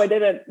was like, no, I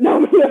didn't.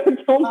 Nobody ever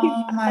told me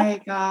that. Oh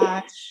my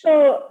gosh.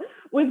 So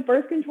with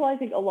birth control, I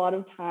think a lot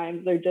of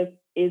times there just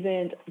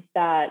isn't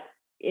that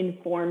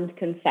informed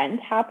consent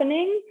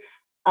happening.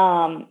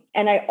 And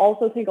I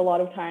also think a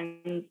lot of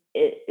times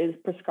it is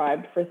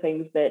prescribed for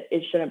things that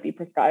it shouldn't be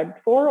prescribed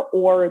for,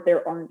 or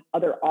there aren't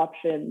other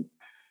options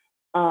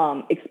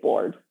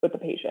explored with the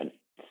patient.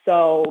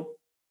 So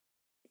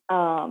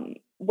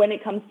when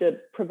it comes to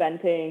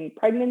preventing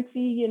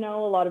pregnancy, a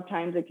lot of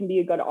times it can be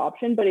a good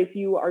option. But if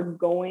you are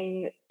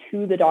going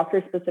to the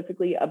doctor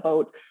specifically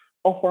about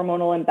a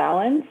hormonal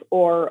imbalance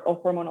or a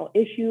hormonal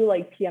issue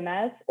like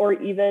PMS, or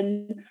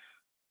even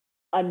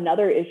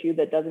another issue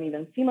that doesn't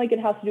even seem like it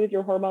has to do with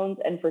your hormones,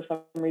 and for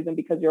some reason,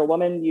 because you're a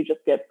woman, you just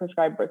get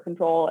prescribed birth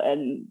control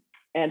and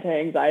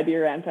anti-anxiety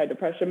or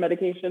antidepressant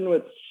medication,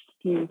 which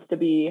seems to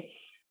be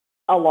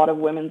a lot of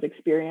women's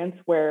experience,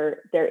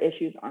 where their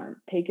issues aren't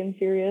taken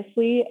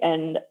seriously,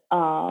 and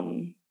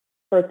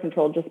birth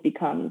control just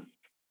becomes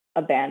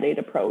a band-aid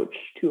approach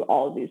to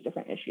all of these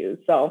different issues.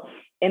 So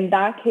in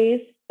that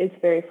case, it's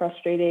very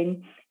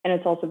frustrating. And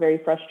it's also very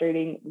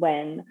frustrating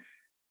when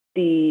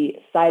the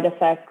side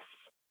effects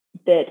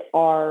that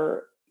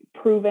are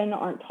proven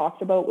aren't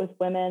talked about with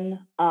women.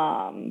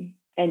 And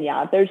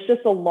yeah, there's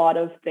just a lot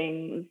of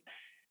things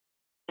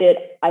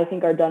that I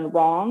think are done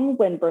wrong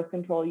when birth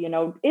control,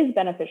 is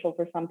beneficial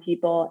for some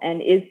people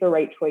and is the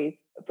right choice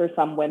for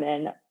some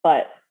women.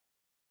 But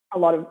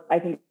I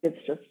think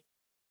it's just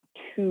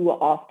too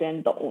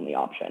often the only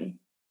option.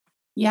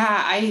 Yeah,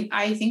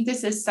 I think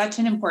this is such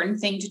an important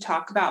thing to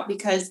talk about,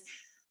 because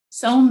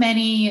so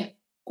many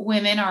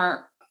women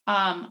are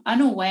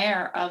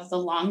unaware of the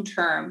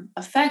long-term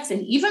effects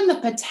and even the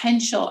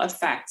potential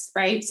effects,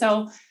 right?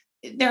 So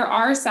there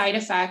are side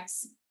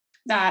effects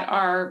that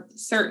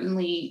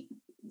certainly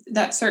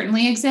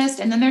exist.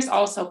 And then there's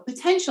also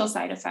potential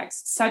side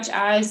effects, such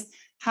as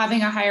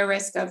having a higher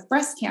risk of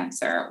breast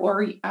cancer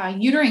or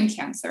uterine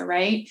cancer,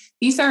 right?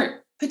 These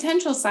are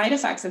potential side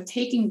effects of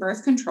taking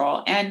birth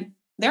control. And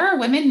there are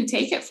women who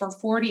take it for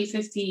 40,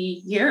 50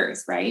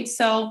 years, right?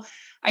 So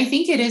I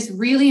think it is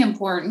really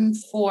important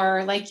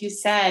for, like you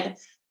said,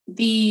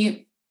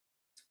 the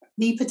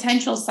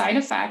potential side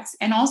effects,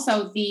 and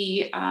also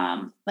the,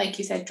 like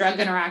you said, drug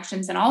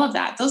interactions and all of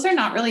that. Those are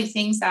not really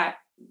things that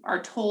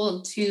are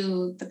told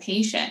to the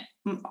patient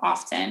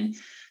often.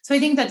 So I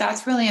think that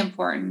that's really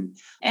important.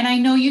 And I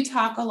know you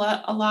talk a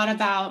lot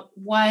about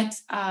what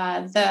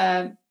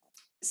the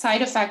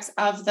side effects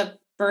of the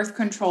birth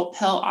control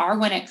pill are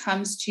when it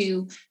comes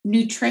to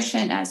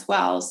nutrition as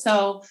well.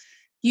 So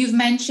you've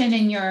mentioned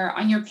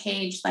on your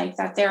page, like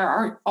that there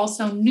are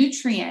also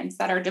nutrients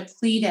that are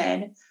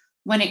depleted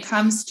when it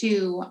comes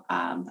to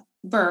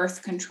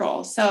birth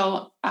control.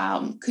 So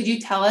could you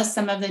tell us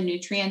some of the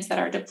nutrients that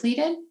are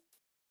depleted?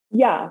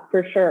 Yeah,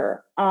 for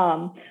sure.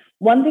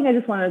 One thing I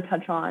just wanted to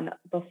touch on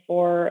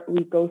before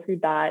we go through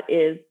that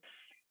is,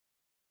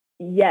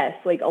 yes,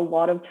 like a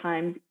lot of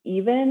times,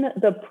 even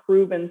the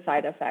proven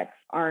side effects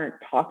aren't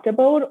talked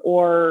about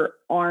or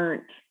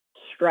aren't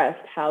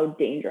stressed how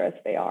dangerous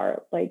they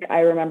are. Like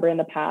I remember in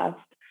the past,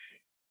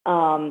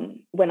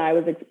 when I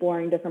was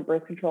exploring different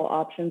birth control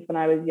options when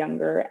I was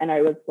younger, and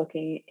I was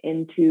looking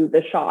into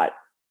the shot,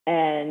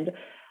 and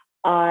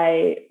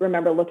I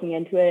remember looking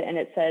into it, and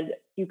it said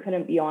you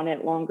couldn't be on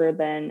it longer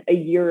than a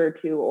year or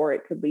two, or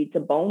it could lead to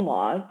bone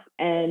loss.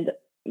 And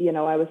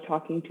I was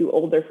talking to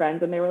older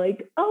friends, and they were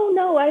like, "Oh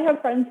no, I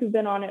have friends who've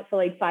been on it for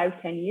like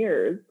 5, 10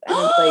 years," and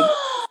it's like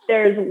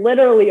there's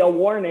literally a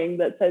warning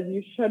that says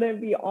you shouldn't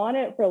be on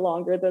it for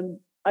longer than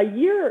a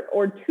year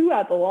or two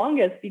at the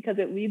longest because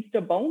it leads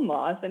to bone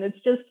loss. And it's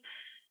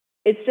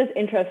just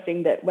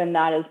interesting that when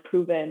that is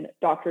proven,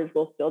 doctors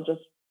will still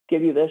just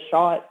give you this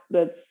shot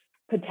that's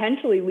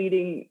potentially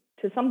leading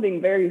to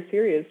something very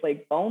serious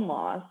like bone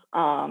loss.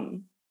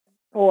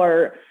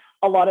 Or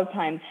a lot of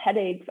times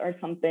headaches are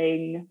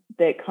something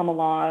that come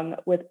along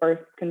with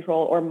birth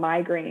control, or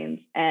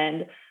migraines.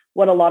 And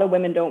what a lot of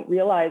women don't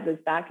realize is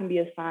that can be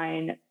a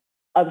sign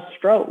of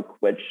stroke,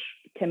 which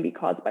can be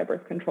caused by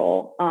birth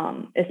control,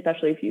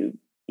 especially if you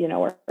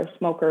are a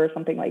smoker or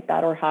something like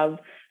that, or have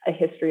a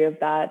history of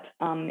that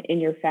in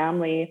your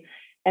family.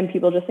 And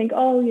people just think,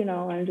 oh,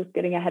 I'm just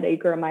getting a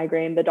headache or a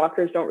migraine. The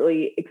doctors don't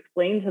really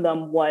explain to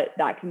them what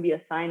that can be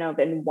a sign of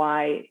and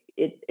why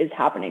it is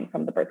happening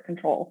from the birth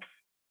control.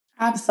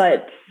 Absolutely.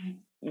 But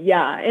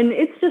yeah, and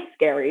it's just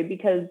scary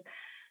because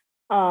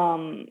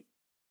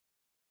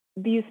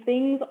these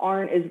things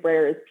aren't as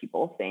rare as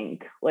people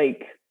think.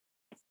 Like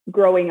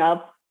growing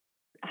up,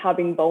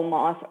 having bone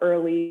loss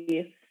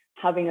early,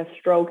 having a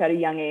stroke at a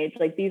young age,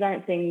 like these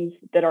aren't things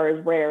that are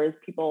as rare as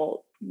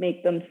people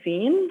make them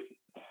seem.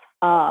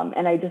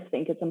 And I just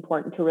think it's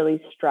important to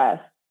really stress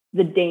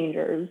the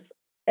dangers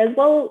as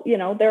well.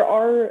 There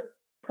are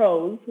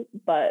pros,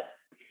 but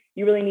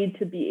you really need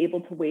to be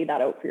able to weigh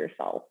that out for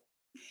yourself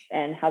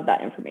and have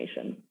that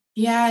information.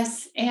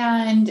 Yes.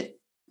 And,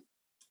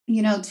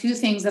 two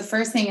things. The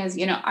first thing is,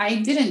 I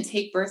didn't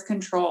take birth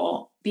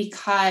control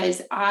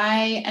because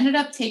I ended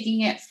up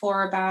taking it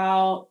for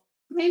about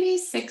maybe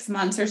 6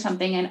 months or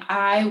something. And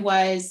I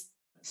was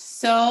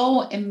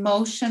so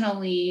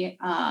emotionally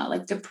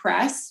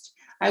depressed.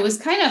 I was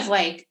kind of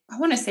like, I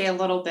want to say a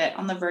little bit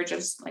on the verge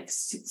of like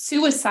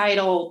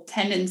suicidal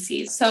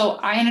tendencies. So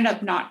I ended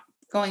up not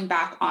going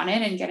back on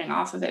it and getting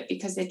off of it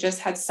because it just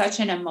had such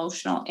an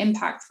emotional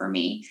impact for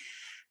me.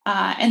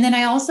 And then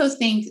I also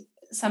think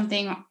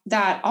something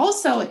that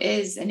also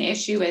is an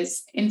issue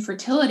is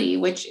infertility,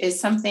 which is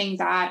something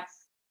that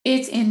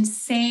it's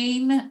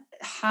insane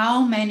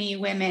how many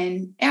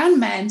women and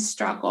men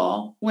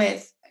struggle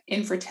with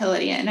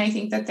infertility. And I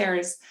think that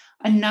there's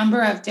a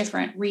number of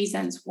different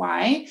reasons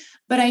why,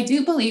 but I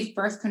do believe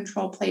birth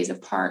control plays a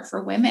part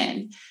for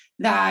women,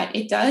 that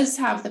it does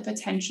have the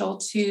potential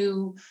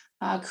to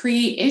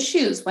create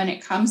issues when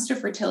it comes to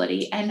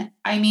fertility. And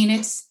I mean,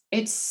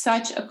 it's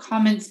such a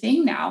common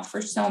thing now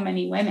for so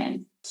many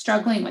women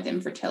struggling with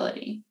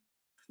infertility.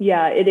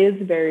 Yeah, it is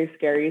very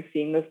scary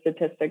seeing the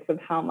statistics of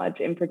how much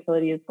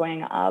infertility is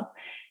going up.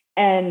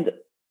 And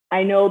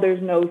I know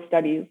there's no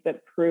studies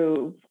that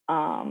prove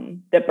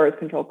that birth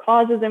control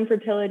causes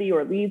infertility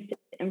or leads to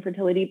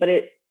infertility, but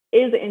it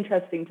is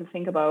interesting to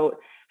think about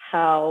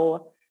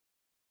how,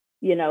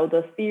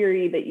 the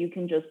theory that you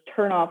can just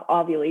turn off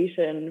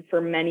ovulation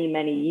for many,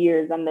 many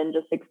years and then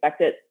just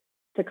expect it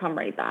to come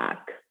right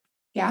back.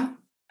 Yeah,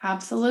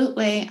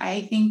 absolutely.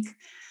 I think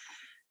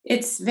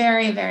it's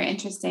very, very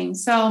interesting.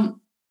 So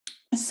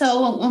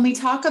when we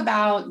talk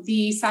about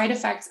the side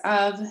effects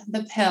of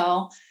the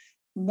pill,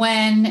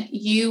 when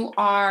you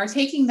are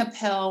taking the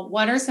pill,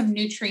 what are some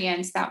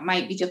nutrients that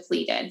might be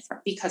depleted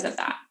because of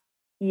that?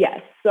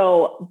 Yes.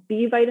 So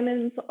B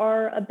vitamins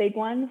are a big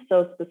one.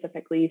 So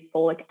specifically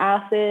folic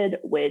acid,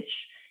 which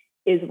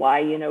is why,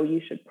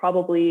 you should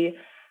probably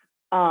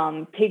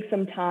take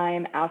some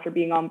time after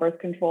being on birth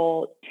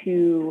control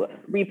to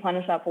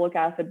replenish that folic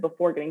acid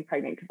before getting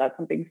pregnant, because that's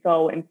something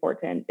so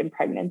important in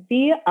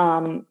pregnancy.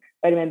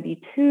 Vitamin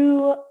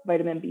B2,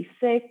 vitamin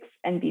B6,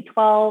 and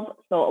B12.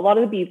 So a lot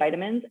of the B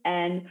vitamins,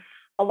 and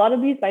a lot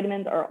of these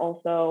vitamins are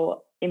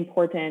also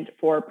important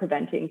for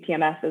preventing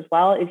PMS as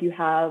well. If you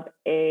have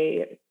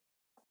a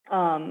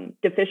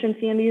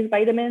deficiency in these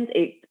vitamins,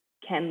 it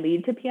can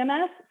lead to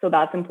PMS. So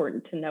that's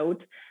important to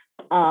note.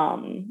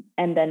 And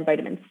then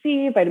vitamin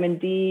C, vitamin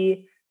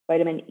D,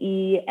 vitamin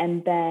E,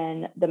 and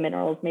then the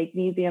minerals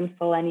magnesium,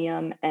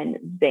 selenium,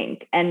 and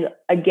zinc. And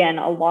again,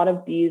 a lot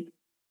of these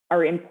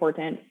are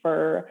important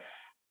for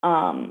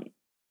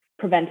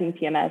preventing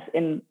PMS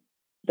in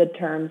the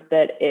terms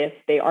that if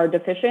they are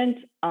deficient,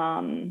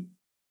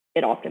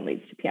 it often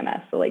leads to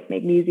PMS. So like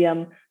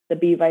magnesium, the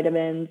B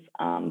vitamins,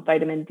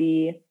 vitamin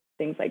D,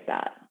 things like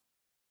that.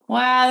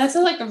 Wow, that's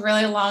like a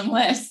really long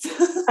list.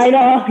 I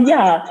know,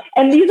 yeah.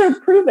 And these are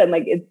proven,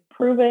 like it's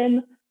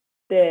proven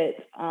that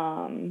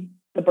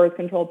the birth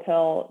control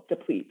pill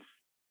depletes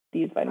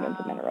these vitamins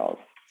and minerals.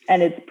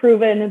 And it's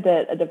proven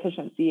that a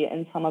deficiency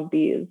in some of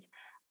these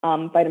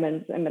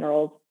vitamins and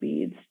minerals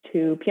leads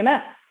to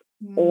PMS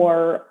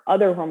or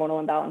other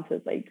hormonal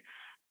imbalances like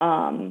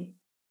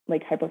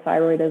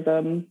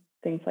hypothyroidism,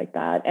 things like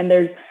that. And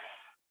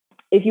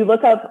if you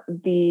look up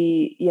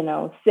the,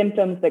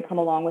 symptoms that come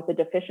along with the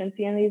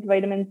deficiency in these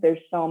vitamins, there's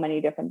so many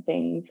different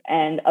things.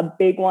 And a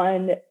big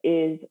one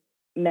is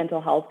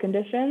mental health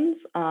conditions.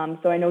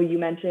 So I know you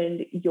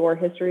mentioned your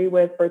history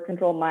with birth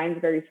control. Mine's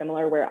very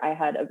similar, where I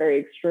had a very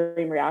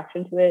extreme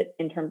reaction to it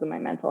in terms of my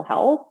mental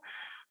health.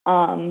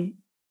 And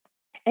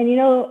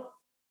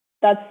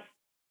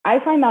I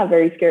find that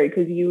very scary,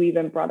 because you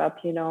even brought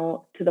up,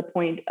 to the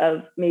point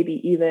of maybe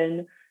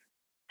even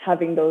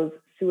having those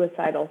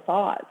suicidal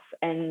thoughts.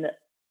 And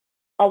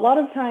a lot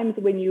of times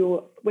when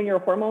your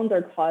hormones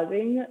are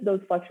causing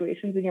those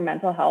fluctuations in your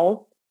mental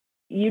health,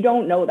 you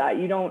don't know that.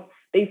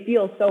 They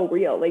feel so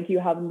real. Like you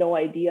have no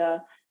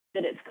idea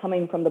that it's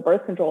coming from the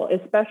birth control,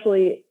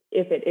 especially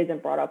if it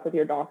isn't brought up with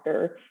your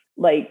doctor.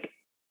 Like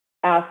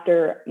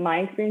after my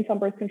experience on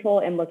birth control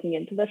and looking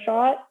into the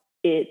shot,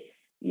 it's,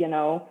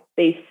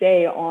 they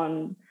say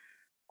on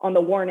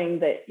the warning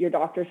that your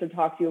doctor should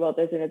talk to you about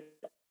this, and it's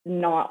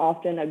not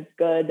often a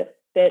good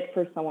fit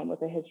for someone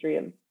with a history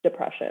of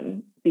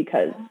depression,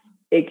 because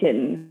it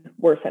can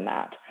worsen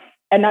that.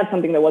 And that's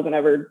something that wasn't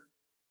ever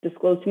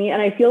disclosed to me.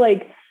 And I feel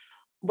like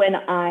when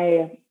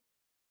I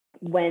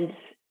went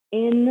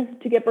in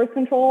to get birth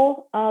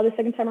control the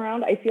second time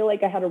around, I feel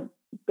like I had a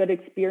good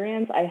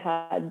experience. I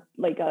had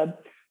like a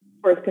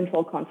birth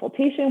control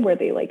consultation where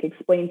they like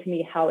explained to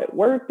me how it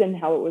worked and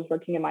how it was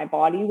working in my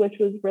body, which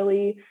was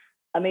really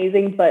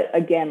amazing. But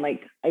again,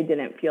 like I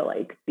didn't feel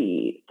like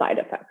the side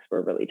effects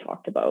were really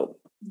talked about.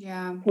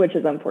 Yeah. Which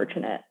is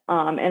unfortunate.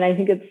 And I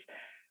think it's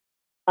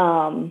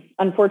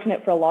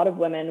unfortunate for a lot of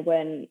women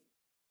when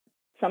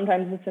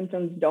sometimes the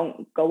symptoms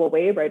don't go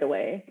away right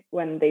away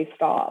when they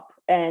stop.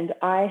 And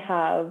I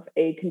have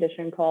a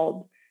condition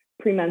called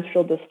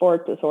premenstrual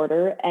dysphoric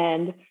disorder,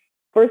 and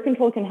birth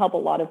control can help a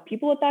lot of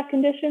people with that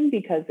condition,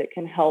 because it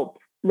can help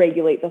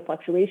regulate the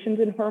fluctuations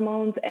in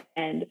hormones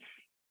and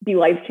be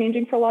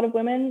life-changing for a lot of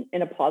women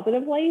in a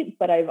positive light.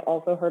 But I've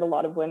also heard a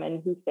lot of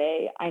women who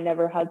say, I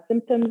never had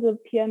symptoms of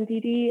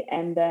PMDD,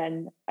 and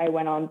then I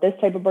went on this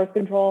type of birth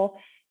control,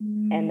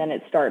 and then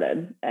it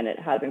started and it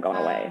hasn't gone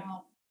away.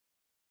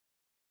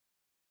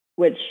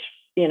 Which,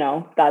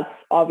 that's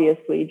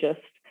obviously just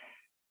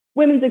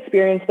women's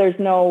experience. There's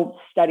no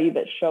study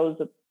that shows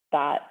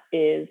that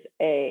is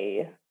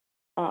a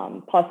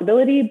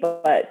possibility,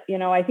 but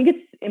I think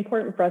it's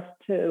important for us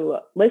to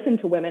listen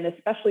to women,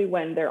 especially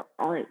when there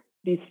aren't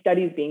these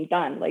studies being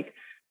done. Like,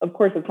 of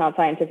course, it's not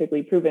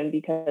scientifically proven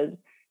because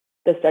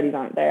the studies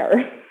aren't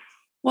there.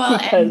 Well,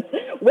 because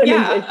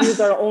women's issues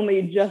are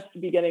only just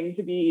beginning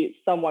to be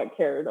somewhat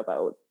cared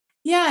about.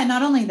 Yeah, and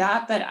not only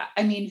that, but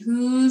I mean,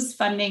 who's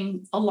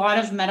funding? A lot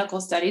of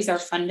medical studies are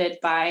funded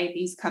by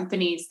these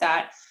companies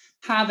that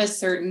have a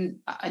certain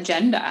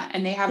agenda,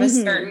 and they have a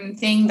certain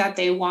thing that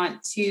they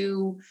want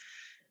to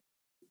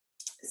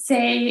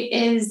say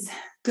is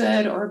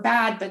good or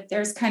bad, but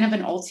there's kind of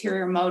an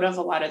ulterior motive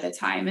a lot of the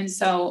time. And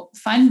so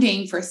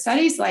funding for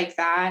studies like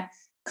that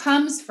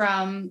comes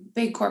from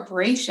big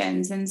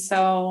corporations. And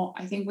so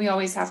I think we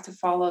always have to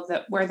follow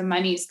where the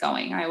money's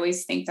going. I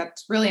always think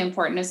that's really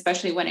important,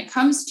 especially when it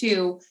comes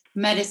to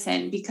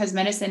medicine, because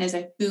medicine is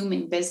a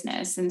booming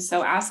business. And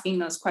so asking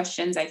those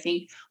questions, I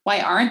think,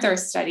 why aren't there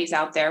studies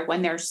out there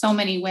when there's so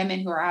many women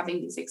who are having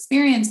these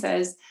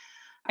experiences?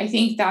 I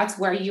think that's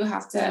where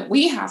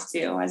we have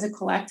to, as a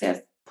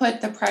collective,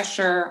 put the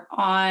pressure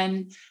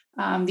on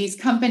these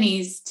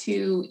companies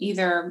to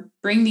either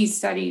bring these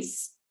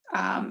studies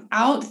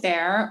out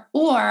there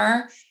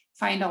or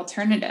find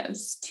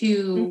alternatives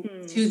to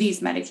these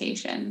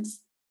medications.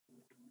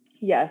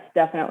 Yes,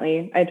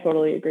 definitely. I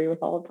totally agree with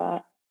all of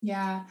that.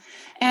 Yeah.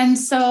 And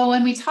so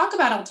when we talk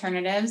about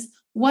alternatives,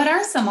 what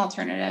are some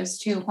alternatives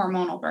to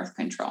hormonal birth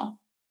control?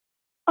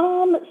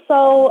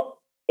 So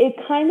it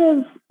kind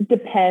of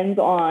depends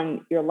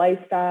on your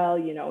lifestyle,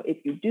 if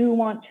you do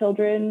want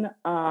children,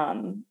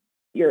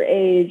 your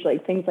age,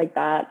 like things like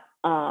that.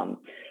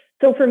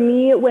 So for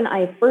me, when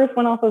I first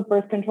went off of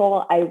birth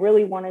control, I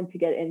really wanted to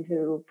get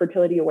into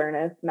fertility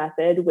awareness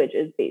method, which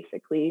is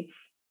basically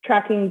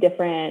tracking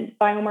different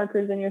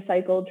biomarkers in your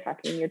cycle,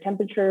 tracking your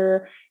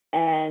temperature,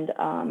 and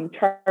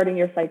charting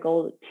your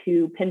cycle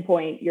to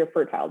pinpoint your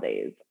fertile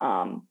days,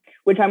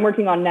 which I'm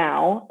working on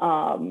now.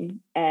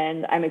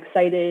 And I'm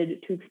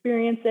excited to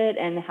experience it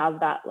and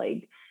have that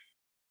like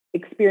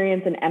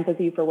experience and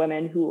empathy for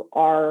women who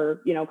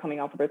are, coming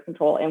off of birth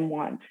control and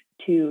want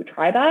to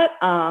try that.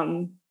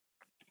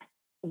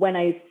 When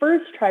I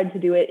first tried to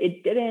do it,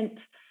 it didn't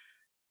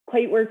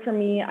quite work for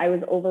me. I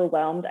was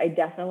overwhelmed. I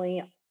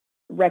definitely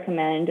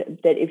recommend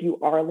that if you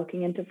are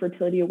looking into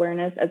fertility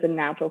awareness as a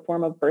natural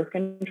form of birth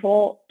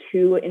control,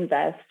 to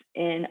invest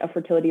in a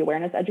fertility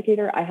awareness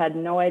educator. I had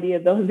no idea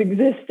those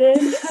existed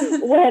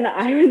when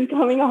I was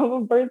coming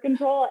off of birth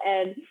control.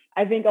 And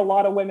I think a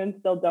lot of women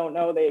still don't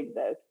know they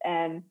exist.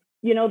 And,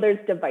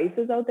 there's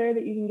devices out there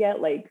that you can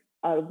get, like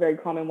a very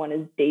common one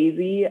is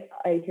Daisy.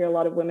 I hear a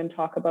lot of women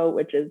talk about,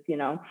 which is,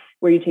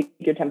 where you take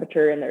your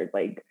temperature and there's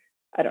like,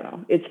 I don't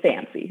know, it's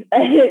fancy.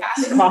 It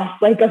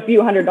costs like a few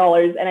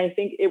 $100s. And I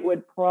think it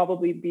would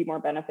probably be more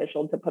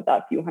beneficial to put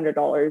that few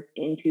 $100s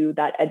into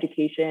that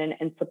education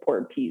and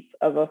support piece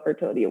of a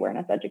fertility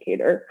awareness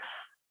educator.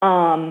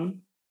 So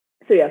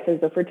yes,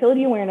 there's a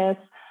fertility awareness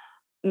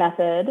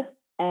method,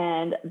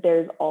 and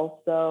there's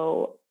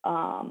also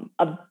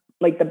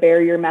like the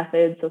barrier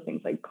method. So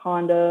things like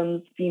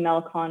condoms,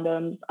 female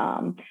condoms,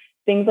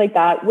 things like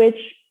that, which,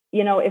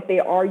 if they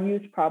are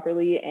used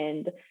properly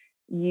and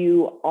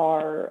you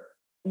are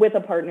with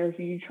a partner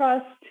who you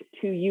trust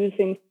to use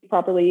things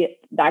properly,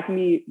 that can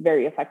be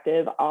very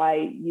effective.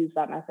 I used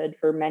that method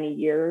for many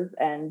years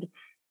and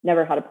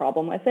never had a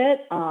problem with it.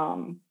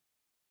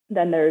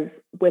 Then there's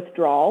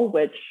withdrawal,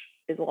 which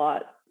is a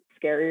lot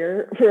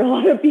scarier for a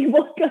lot of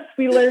people because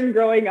we learned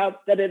growing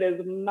up that it is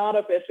not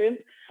efficient.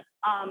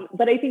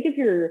 But I think if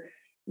you're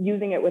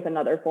using it with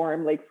another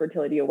form like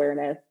fertility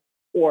awareness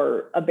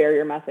or a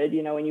barrier method,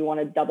 and you want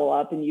to double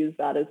up and use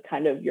that as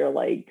kind of your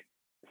like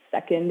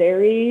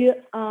secondary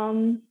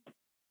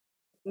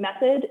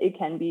method, it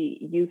can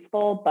be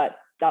useful, but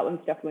that one's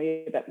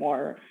definitely a bit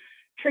more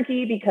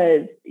tricky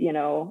because,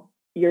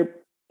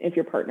 if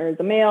your partner is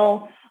a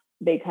male,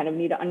 they kind of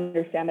need to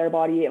understand their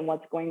body and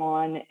what's going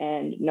on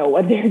and know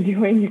what they're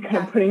doing. You're kind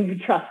of putting the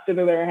trust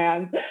into their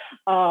hands.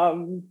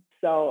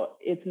 So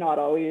it's not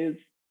always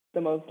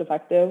the most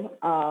effective.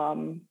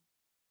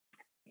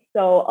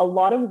 So a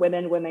lot of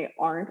women, when they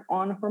aren't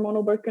on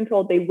hormonal birth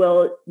control, they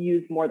will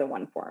use more than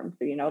one form.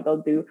 So,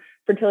 they'll do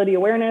fertility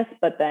awareness,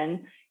 but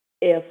then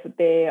if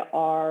they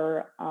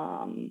are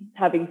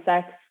having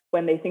sex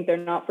when they think they're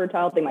not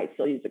fertile, they might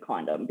still use a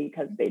condom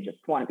because they just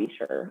want to be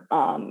sure.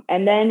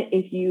 And then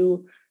if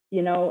you,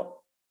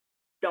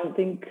 don't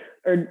think,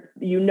 or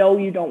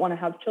you don't want to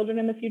have children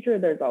in the future,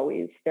 there's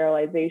always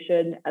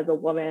sterilization. As a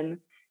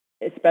woman,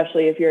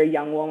 especially if you're a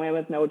young woman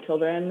with no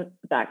children,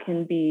 that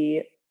can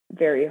be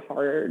very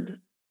hard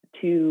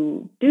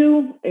to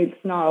do. It's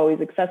not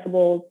always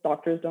accessible.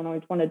 Doctors don't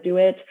always want to do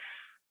it.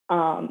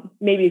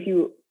 Maybe if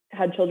you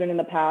had children in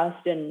the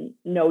past and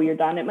know you're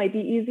done, it might be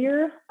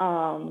easier.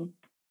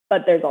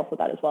 But there's also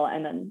that as well.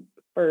 And then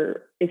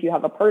if you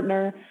have a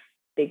partner,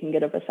 they can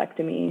get a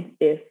vasectomy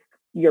if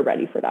you're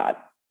ready for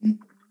that.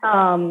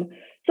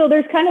 So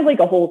there's kind of like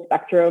a whole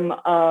spectrum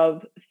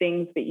of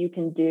things that you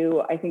can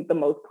do. I think the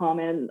most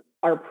common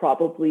are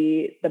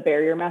probably the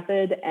barrier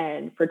method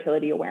and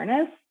fertility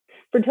awareness.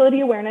 Fertility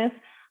awareness,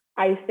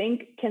 I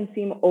think, can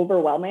seem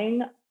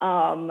overwhelming,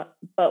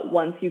 but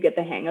once you get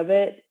the hang of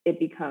it, it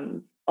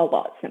becomes a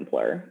lot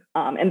simpler.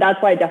 And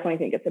that's why I definitely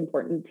think it's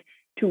important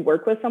to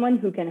work with someone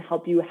who can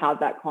help you have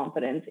that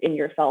confidence in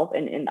yourself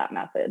and in that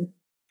method.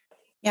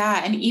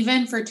 Yeah. And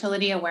even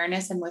fertility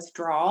awareness and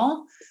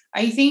withdrawal,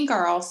 I think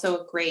are also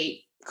a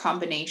great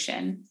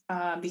combination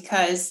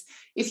because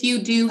if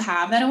you do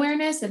have that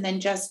awareness, and then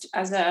just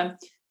as a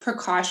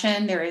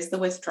precaution, there is the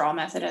withdrawal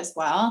method as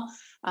well.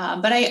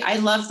 But I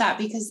love that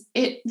because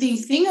the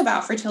thing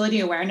about fertility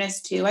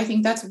awareness too, I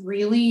think that's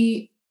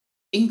really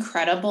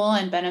incredible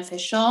and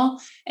beneficial.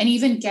 And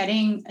even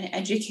getting an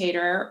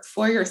educator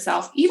for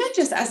yourself, even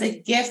just as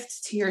a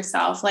gift to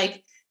yourself,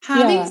 like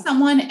having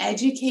someone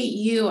educate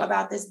you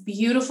about this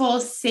beautiful,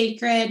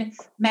 sacred,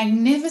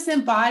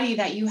 magnificent body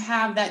that you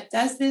have that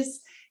does this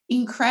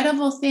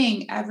incredible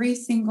thing every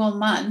single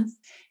month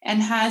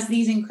and has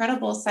these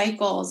incredible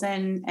cycles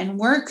and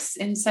works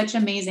in such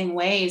amazing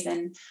ways.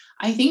 And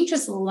I think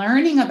just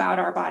learning about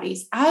our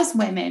bodies as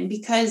women,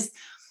 because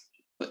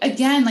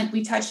again, like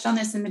we touched on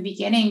this in the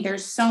beginning,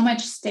 there's so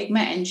much stigma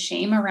and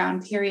shame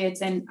around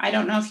periods. And I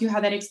don't know if you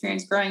had that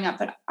experience growing up,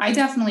 but I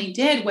definitely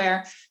did,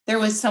 where there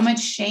was so much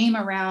shame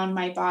around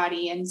my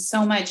body and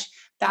so much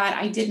that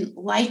I didn't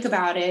like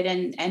about it.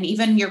 And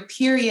even your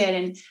period,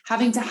 and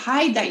having to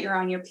hide that you're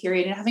on your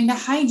period, and having to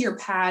hide your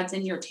pads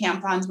and your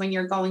tampons when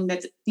you're going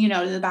to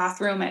the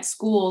bathroom at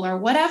school or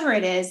whatever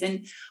it is.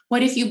 And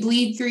what if you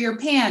bleed through your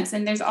pants?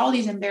 And there's all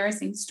these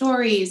embarrassing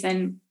stories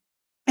and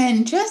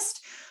just,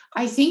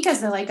 I think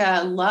as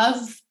a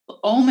love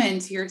omen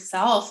to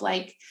yourself,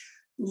 like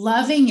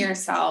loving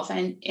yourself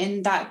and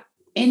in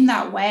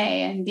that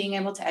way, and being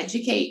able to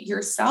educate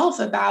yourself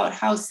about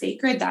how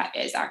sacred that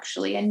is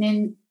actually. And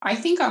then I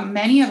think on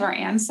many of our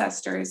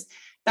ancestors,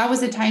 that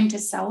was a time to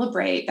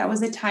celebrate. That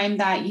was a time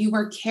that you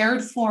were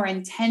cared for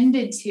and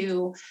tended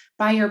to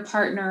by your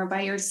partner,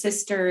 by your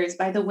sisters,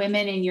 by the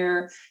women in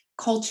your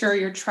culture,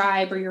 your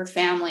tribe, or your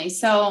family.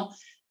 So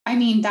I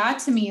mean, that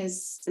to me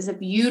is a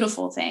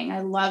beautiful thing.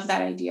 I love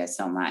that idea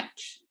so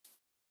much.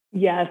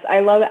 Yes, I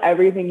love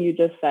everything you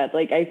just said.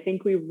 Like, I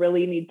think we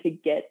really need to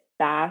get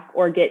back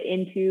or get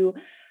into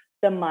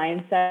the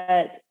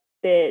mindset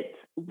that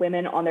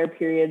women on their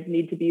periods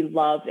need to be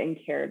loved and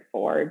cared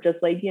for, just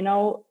like,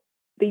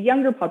 the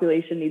younger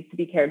population needs to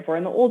be cared for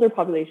and the older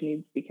population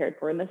needs to be cared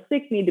for and the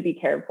sick need to be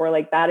cared for.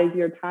 Like, that is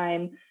your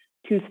time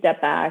to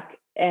step back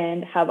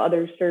and have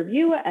others serve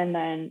you. And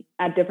then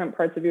at different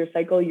parts of your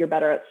cycle, you're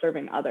better at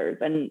serving others.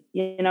 And,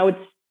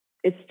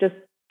 it's just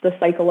the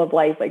cycle of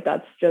life. Like,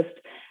 that's just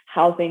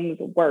how things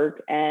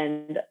work.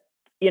 And,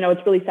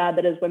 it's really sad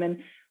that as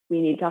women,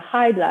 we need to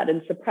hide that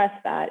and suppress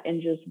that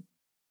and just,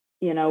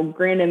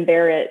 grin and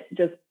bear it,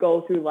 just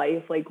go through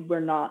life like we're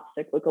not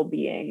cyclical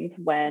beings.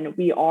 When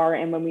we are,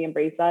 and when we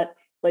embrace that,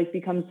 life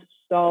becomes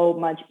so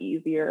much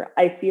easier.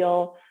 I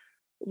feel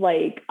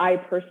like I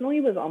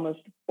personally was almost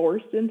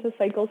forced into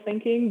cycle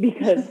thinking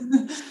because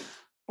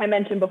I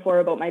mentioned before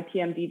about my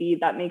PMDD.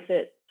 That makes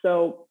it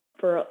so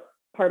for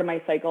part of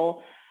my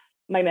cycle,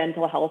 my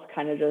mental health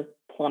kind of just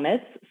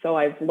plummets. So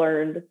I've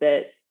learned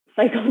that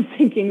cycle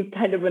thinking is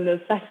kind of a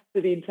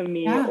necessity to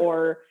me,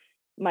 or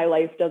my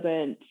life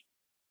doesn't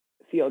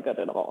feel good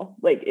at all.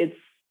 Like, it's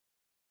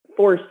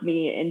forced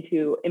me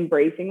into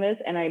embracing this,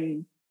 and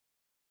I'm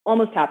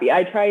almost happy.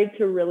 I try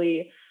to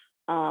really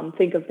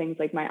think of things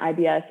like my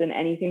IBS, and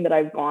anything that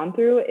I've gone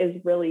through is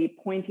really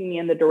pointing me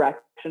in the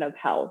direction of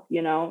health.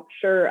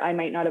 Sure, I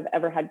might not have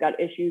ever had gut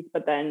issues,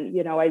 but then,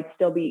 I'd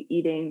still be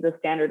eating the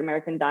standard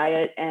American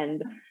diet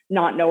and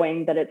not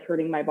knowing that it's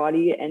hurting my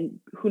body. And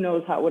who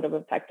knows how it would have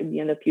affected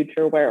me in the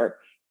future, where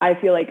I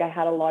feel like I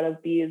had a lot of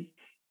these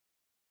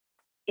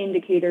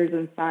indicators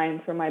and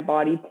signs from my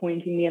body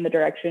pointing me in the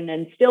direction,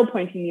 and still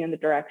pointing me in the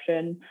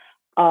direction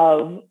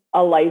of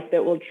a life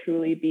that will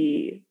truly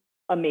be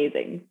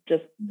amazing,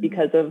 just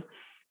because of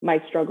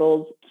my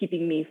struggles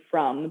keeping me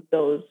from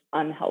those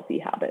unhealthy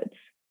habits.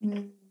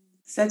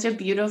 Such a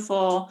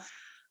beautiful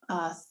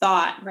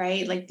thought,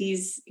 right? Like,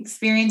 these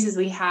experiences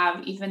we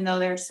have, even though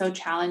they're so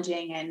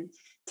challenging and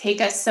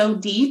take us so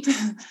deep,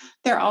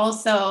 they're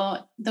also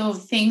the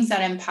things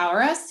that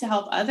empower us to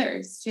help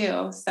others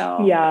too.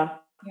 So yeah.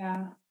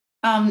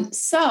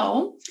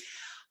 So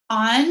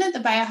on the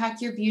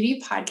Biohack Your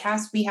Beauty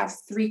podcast, we have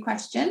 3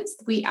 questions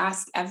we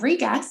ask every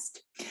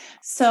guest.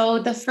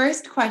 So the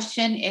first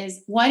question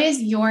is, what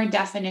is your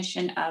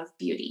definition of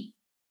beauty?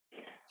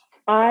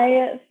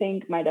 I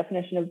think my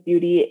definition of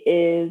beauty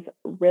is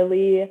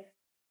really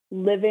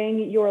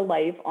living your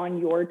life on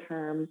your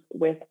terms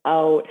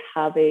without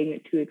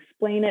having to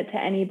explain it to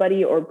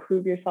anybody or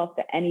prove yourself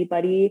to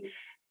anybody,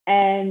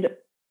 and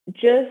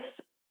just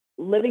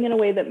living in a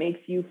way that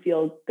makes you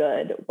feel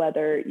good,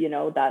 whether,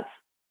 that's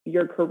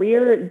your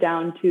career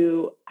down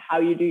to how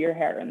you do your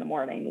hair in the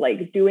morning,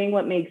 like doing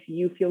what makes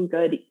you feel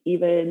good,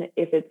 even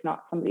if it's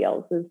not somebody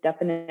else's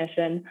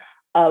definition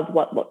of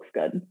what looks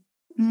good.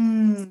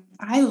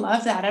 I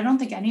love that. I don't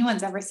think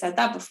anyone's ever said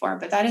that before,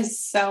 but that is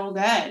so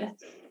good.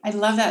 I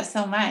love that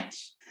so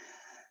much.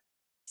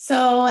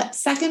 So,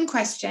 second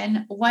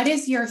question, what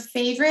is your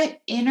favorite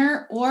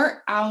inner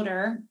or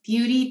outer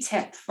beauty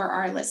tip for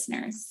our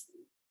listeners?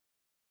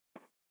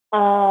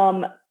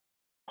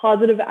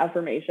 Positive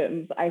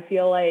affirmations. I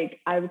feel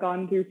like I've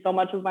gone through so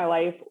much of my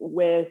life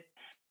with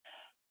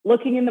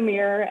looking in the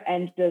mirror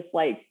and just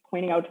like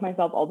pointing out to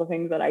myself all the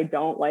things that I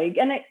don't like.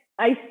 And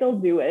I still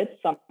do it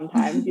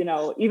sometimes,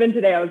 even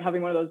today I was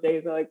having one of those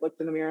days where I like looked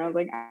in the mirror and I was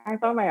like, I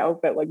thought my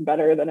outfit looked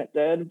better than it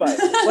did, but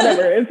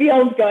whatever, it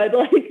feels good.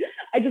 Like,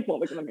 I just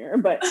won't look in the mirror.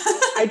 But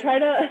I try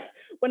to,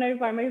 when I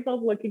find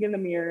myself looking in the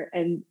mirror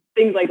and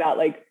things like that,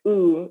 like,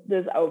 ooh,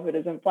 this outfit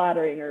isn't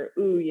flattering, or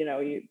ooh,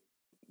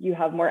 you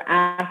have more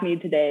acne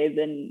today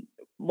than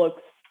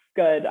looks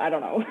good. I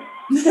don't know.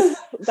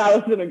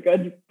 That wasn't a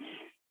good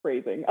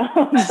phrasing.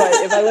 But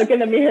if I look in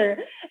the mirror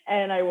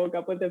and I woke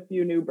up with a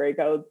few new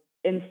breakouts,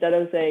 instead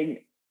of saying,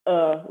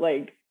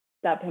 like,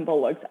 that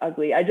pimple looks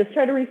ugly, I just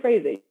try to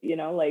rephrase it,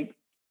 like,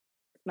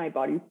 my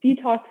body's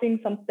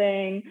detoxing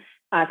something.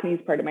 Acne is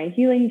part of my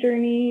healing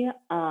journey.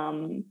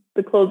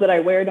 The clothes that I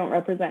wear don't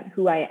represent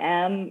who I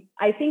am.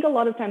 I think a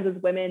lot of times as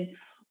women,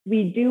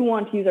 we do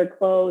want to use our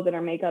clothes and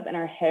our makeup and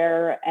our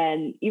hair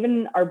and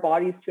even our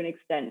bodies to an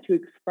extent to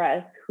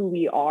express who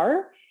we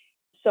are.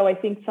 So I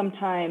think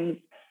sometimes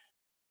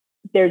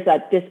there's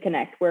that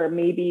disconnect where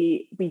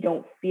maybe we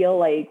don't feel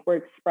like we're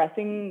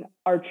expressing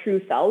our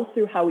true selves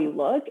through how we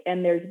look.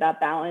 And there's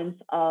that balance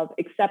of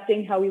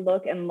accepting how we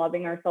look and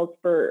loving ourselves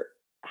for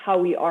how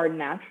we are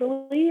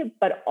naturally,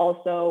 but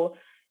also,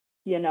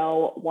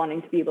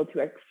 wanting to be able to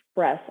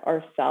express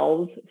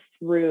ourselves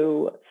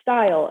through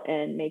style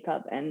and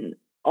makeup and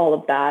all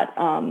of that.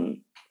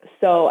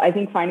 So I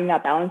think finding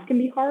that balance can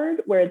be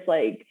hard, where it's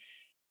like,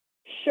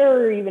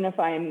 sure, even if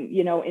I'm,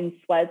 in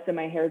sweats and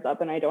my hair's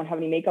up and I don't have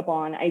any makeup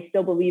on, I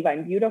still believe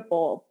I'm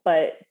beautiful.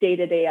 But day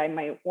to day, I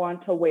might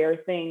want to wear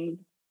things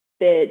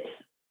that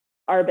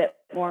are a bit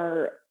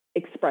more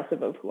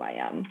expressive of who I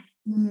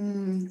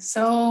am.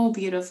 So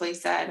beautifully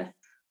said.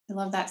 I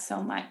love that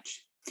so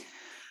much.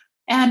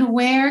 And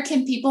where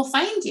can people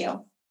find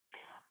you?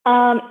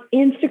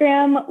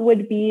 Instagram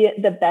would be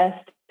the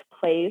best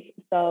place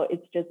So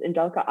it's just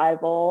Angelica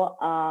Ival,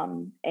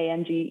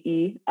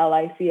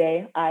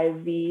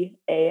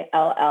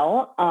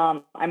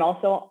 AngelicaIvall. I'm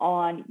also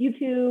on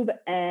YouTube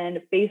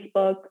and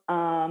Facebook.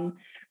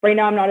 Right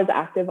now I'm not as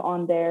active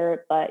on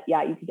there, but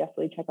yeah, you can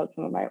definitely check out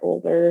some of my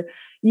older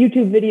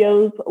YouTube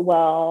videos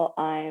while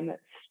I'm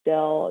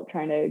still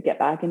trying to get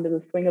back into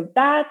the swing of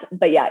that.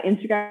 But yeah,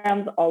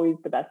 Instagram's always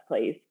the best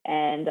place.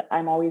 And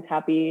I'm always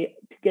happy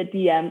to get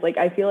DMs. Like,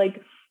 I feel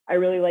like I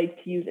really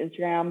like to use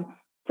Instagram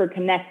for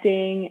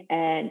connecting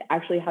and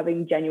actually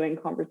having genuine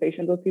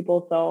conversations with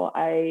people. So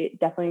I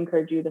definitely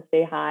encourage you to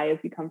say hi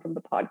if you come from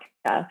the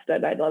podcast.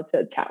 And I'd love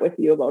to chat with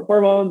you about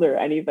hormones or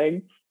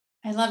anything.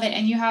 I love it.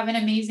 And you have an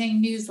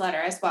amazing newsletter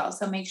as well.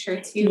 So make sure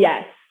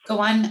to go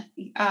on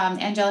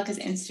Angelica's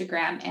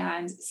Instagram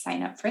and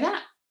sign up for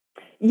that.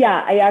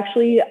 Yeah, I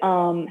actually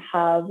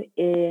have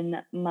in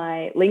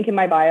my link in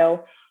my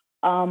bio,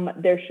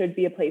 there should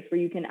be a place where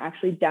you can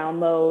actually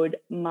download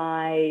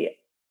my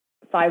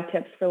 5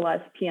 tips for less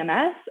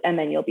PMS, and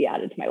then you'll be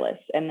added to my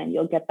list. And then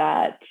you'll get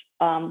that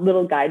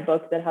little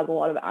guidebook that has a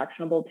lot of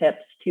actionable tips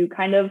to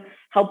kind of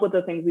help with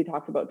the things we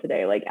talked about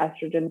today, like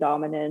estrogen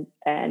dominance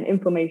and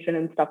inflammation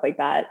and stuff like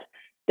that,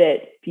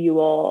 that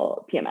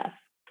fuel PMS.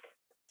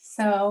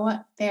 So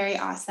very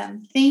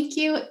awesome. Thank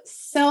you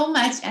so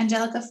much,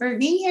 Angelica, for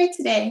being here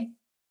today.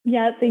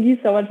 Yeah, thank you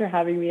so much for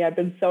having me. I've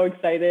been so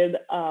excited.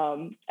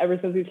 Ever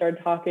since we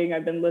started talking,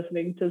 I've been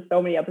listening to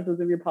so many episodes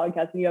of your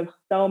podcast, and you have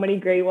so many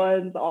great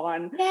ones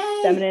on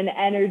feminine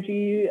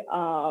energy,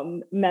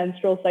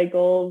 menstrual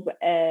cycles,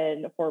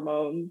 and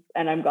hormones.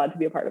 And I'm glad to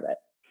be a part of it.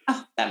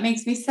 Oh, that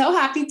makes me so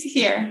happy to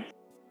hear.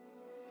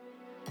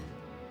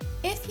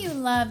 If you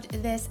loved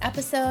this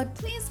episode,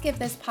 please give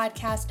this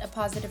podcast a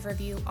positive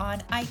review on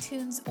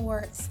iTunes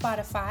or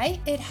Spotify.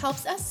 It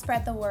helps us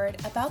spread the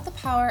word about the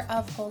power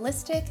of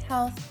holistic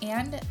health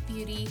and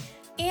beauty,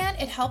 and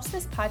it helps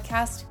this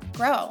podcast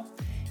grow.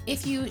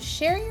 If you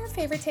share your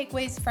favorite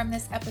takeaways from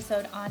this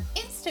episode on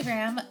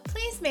Instagram,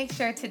 please make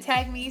sure to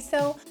tag me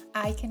so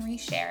I can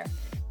reshare.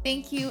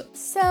 Thank you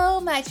so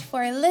much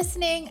for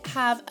listening.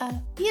 Have a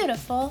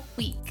beautiful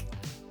week.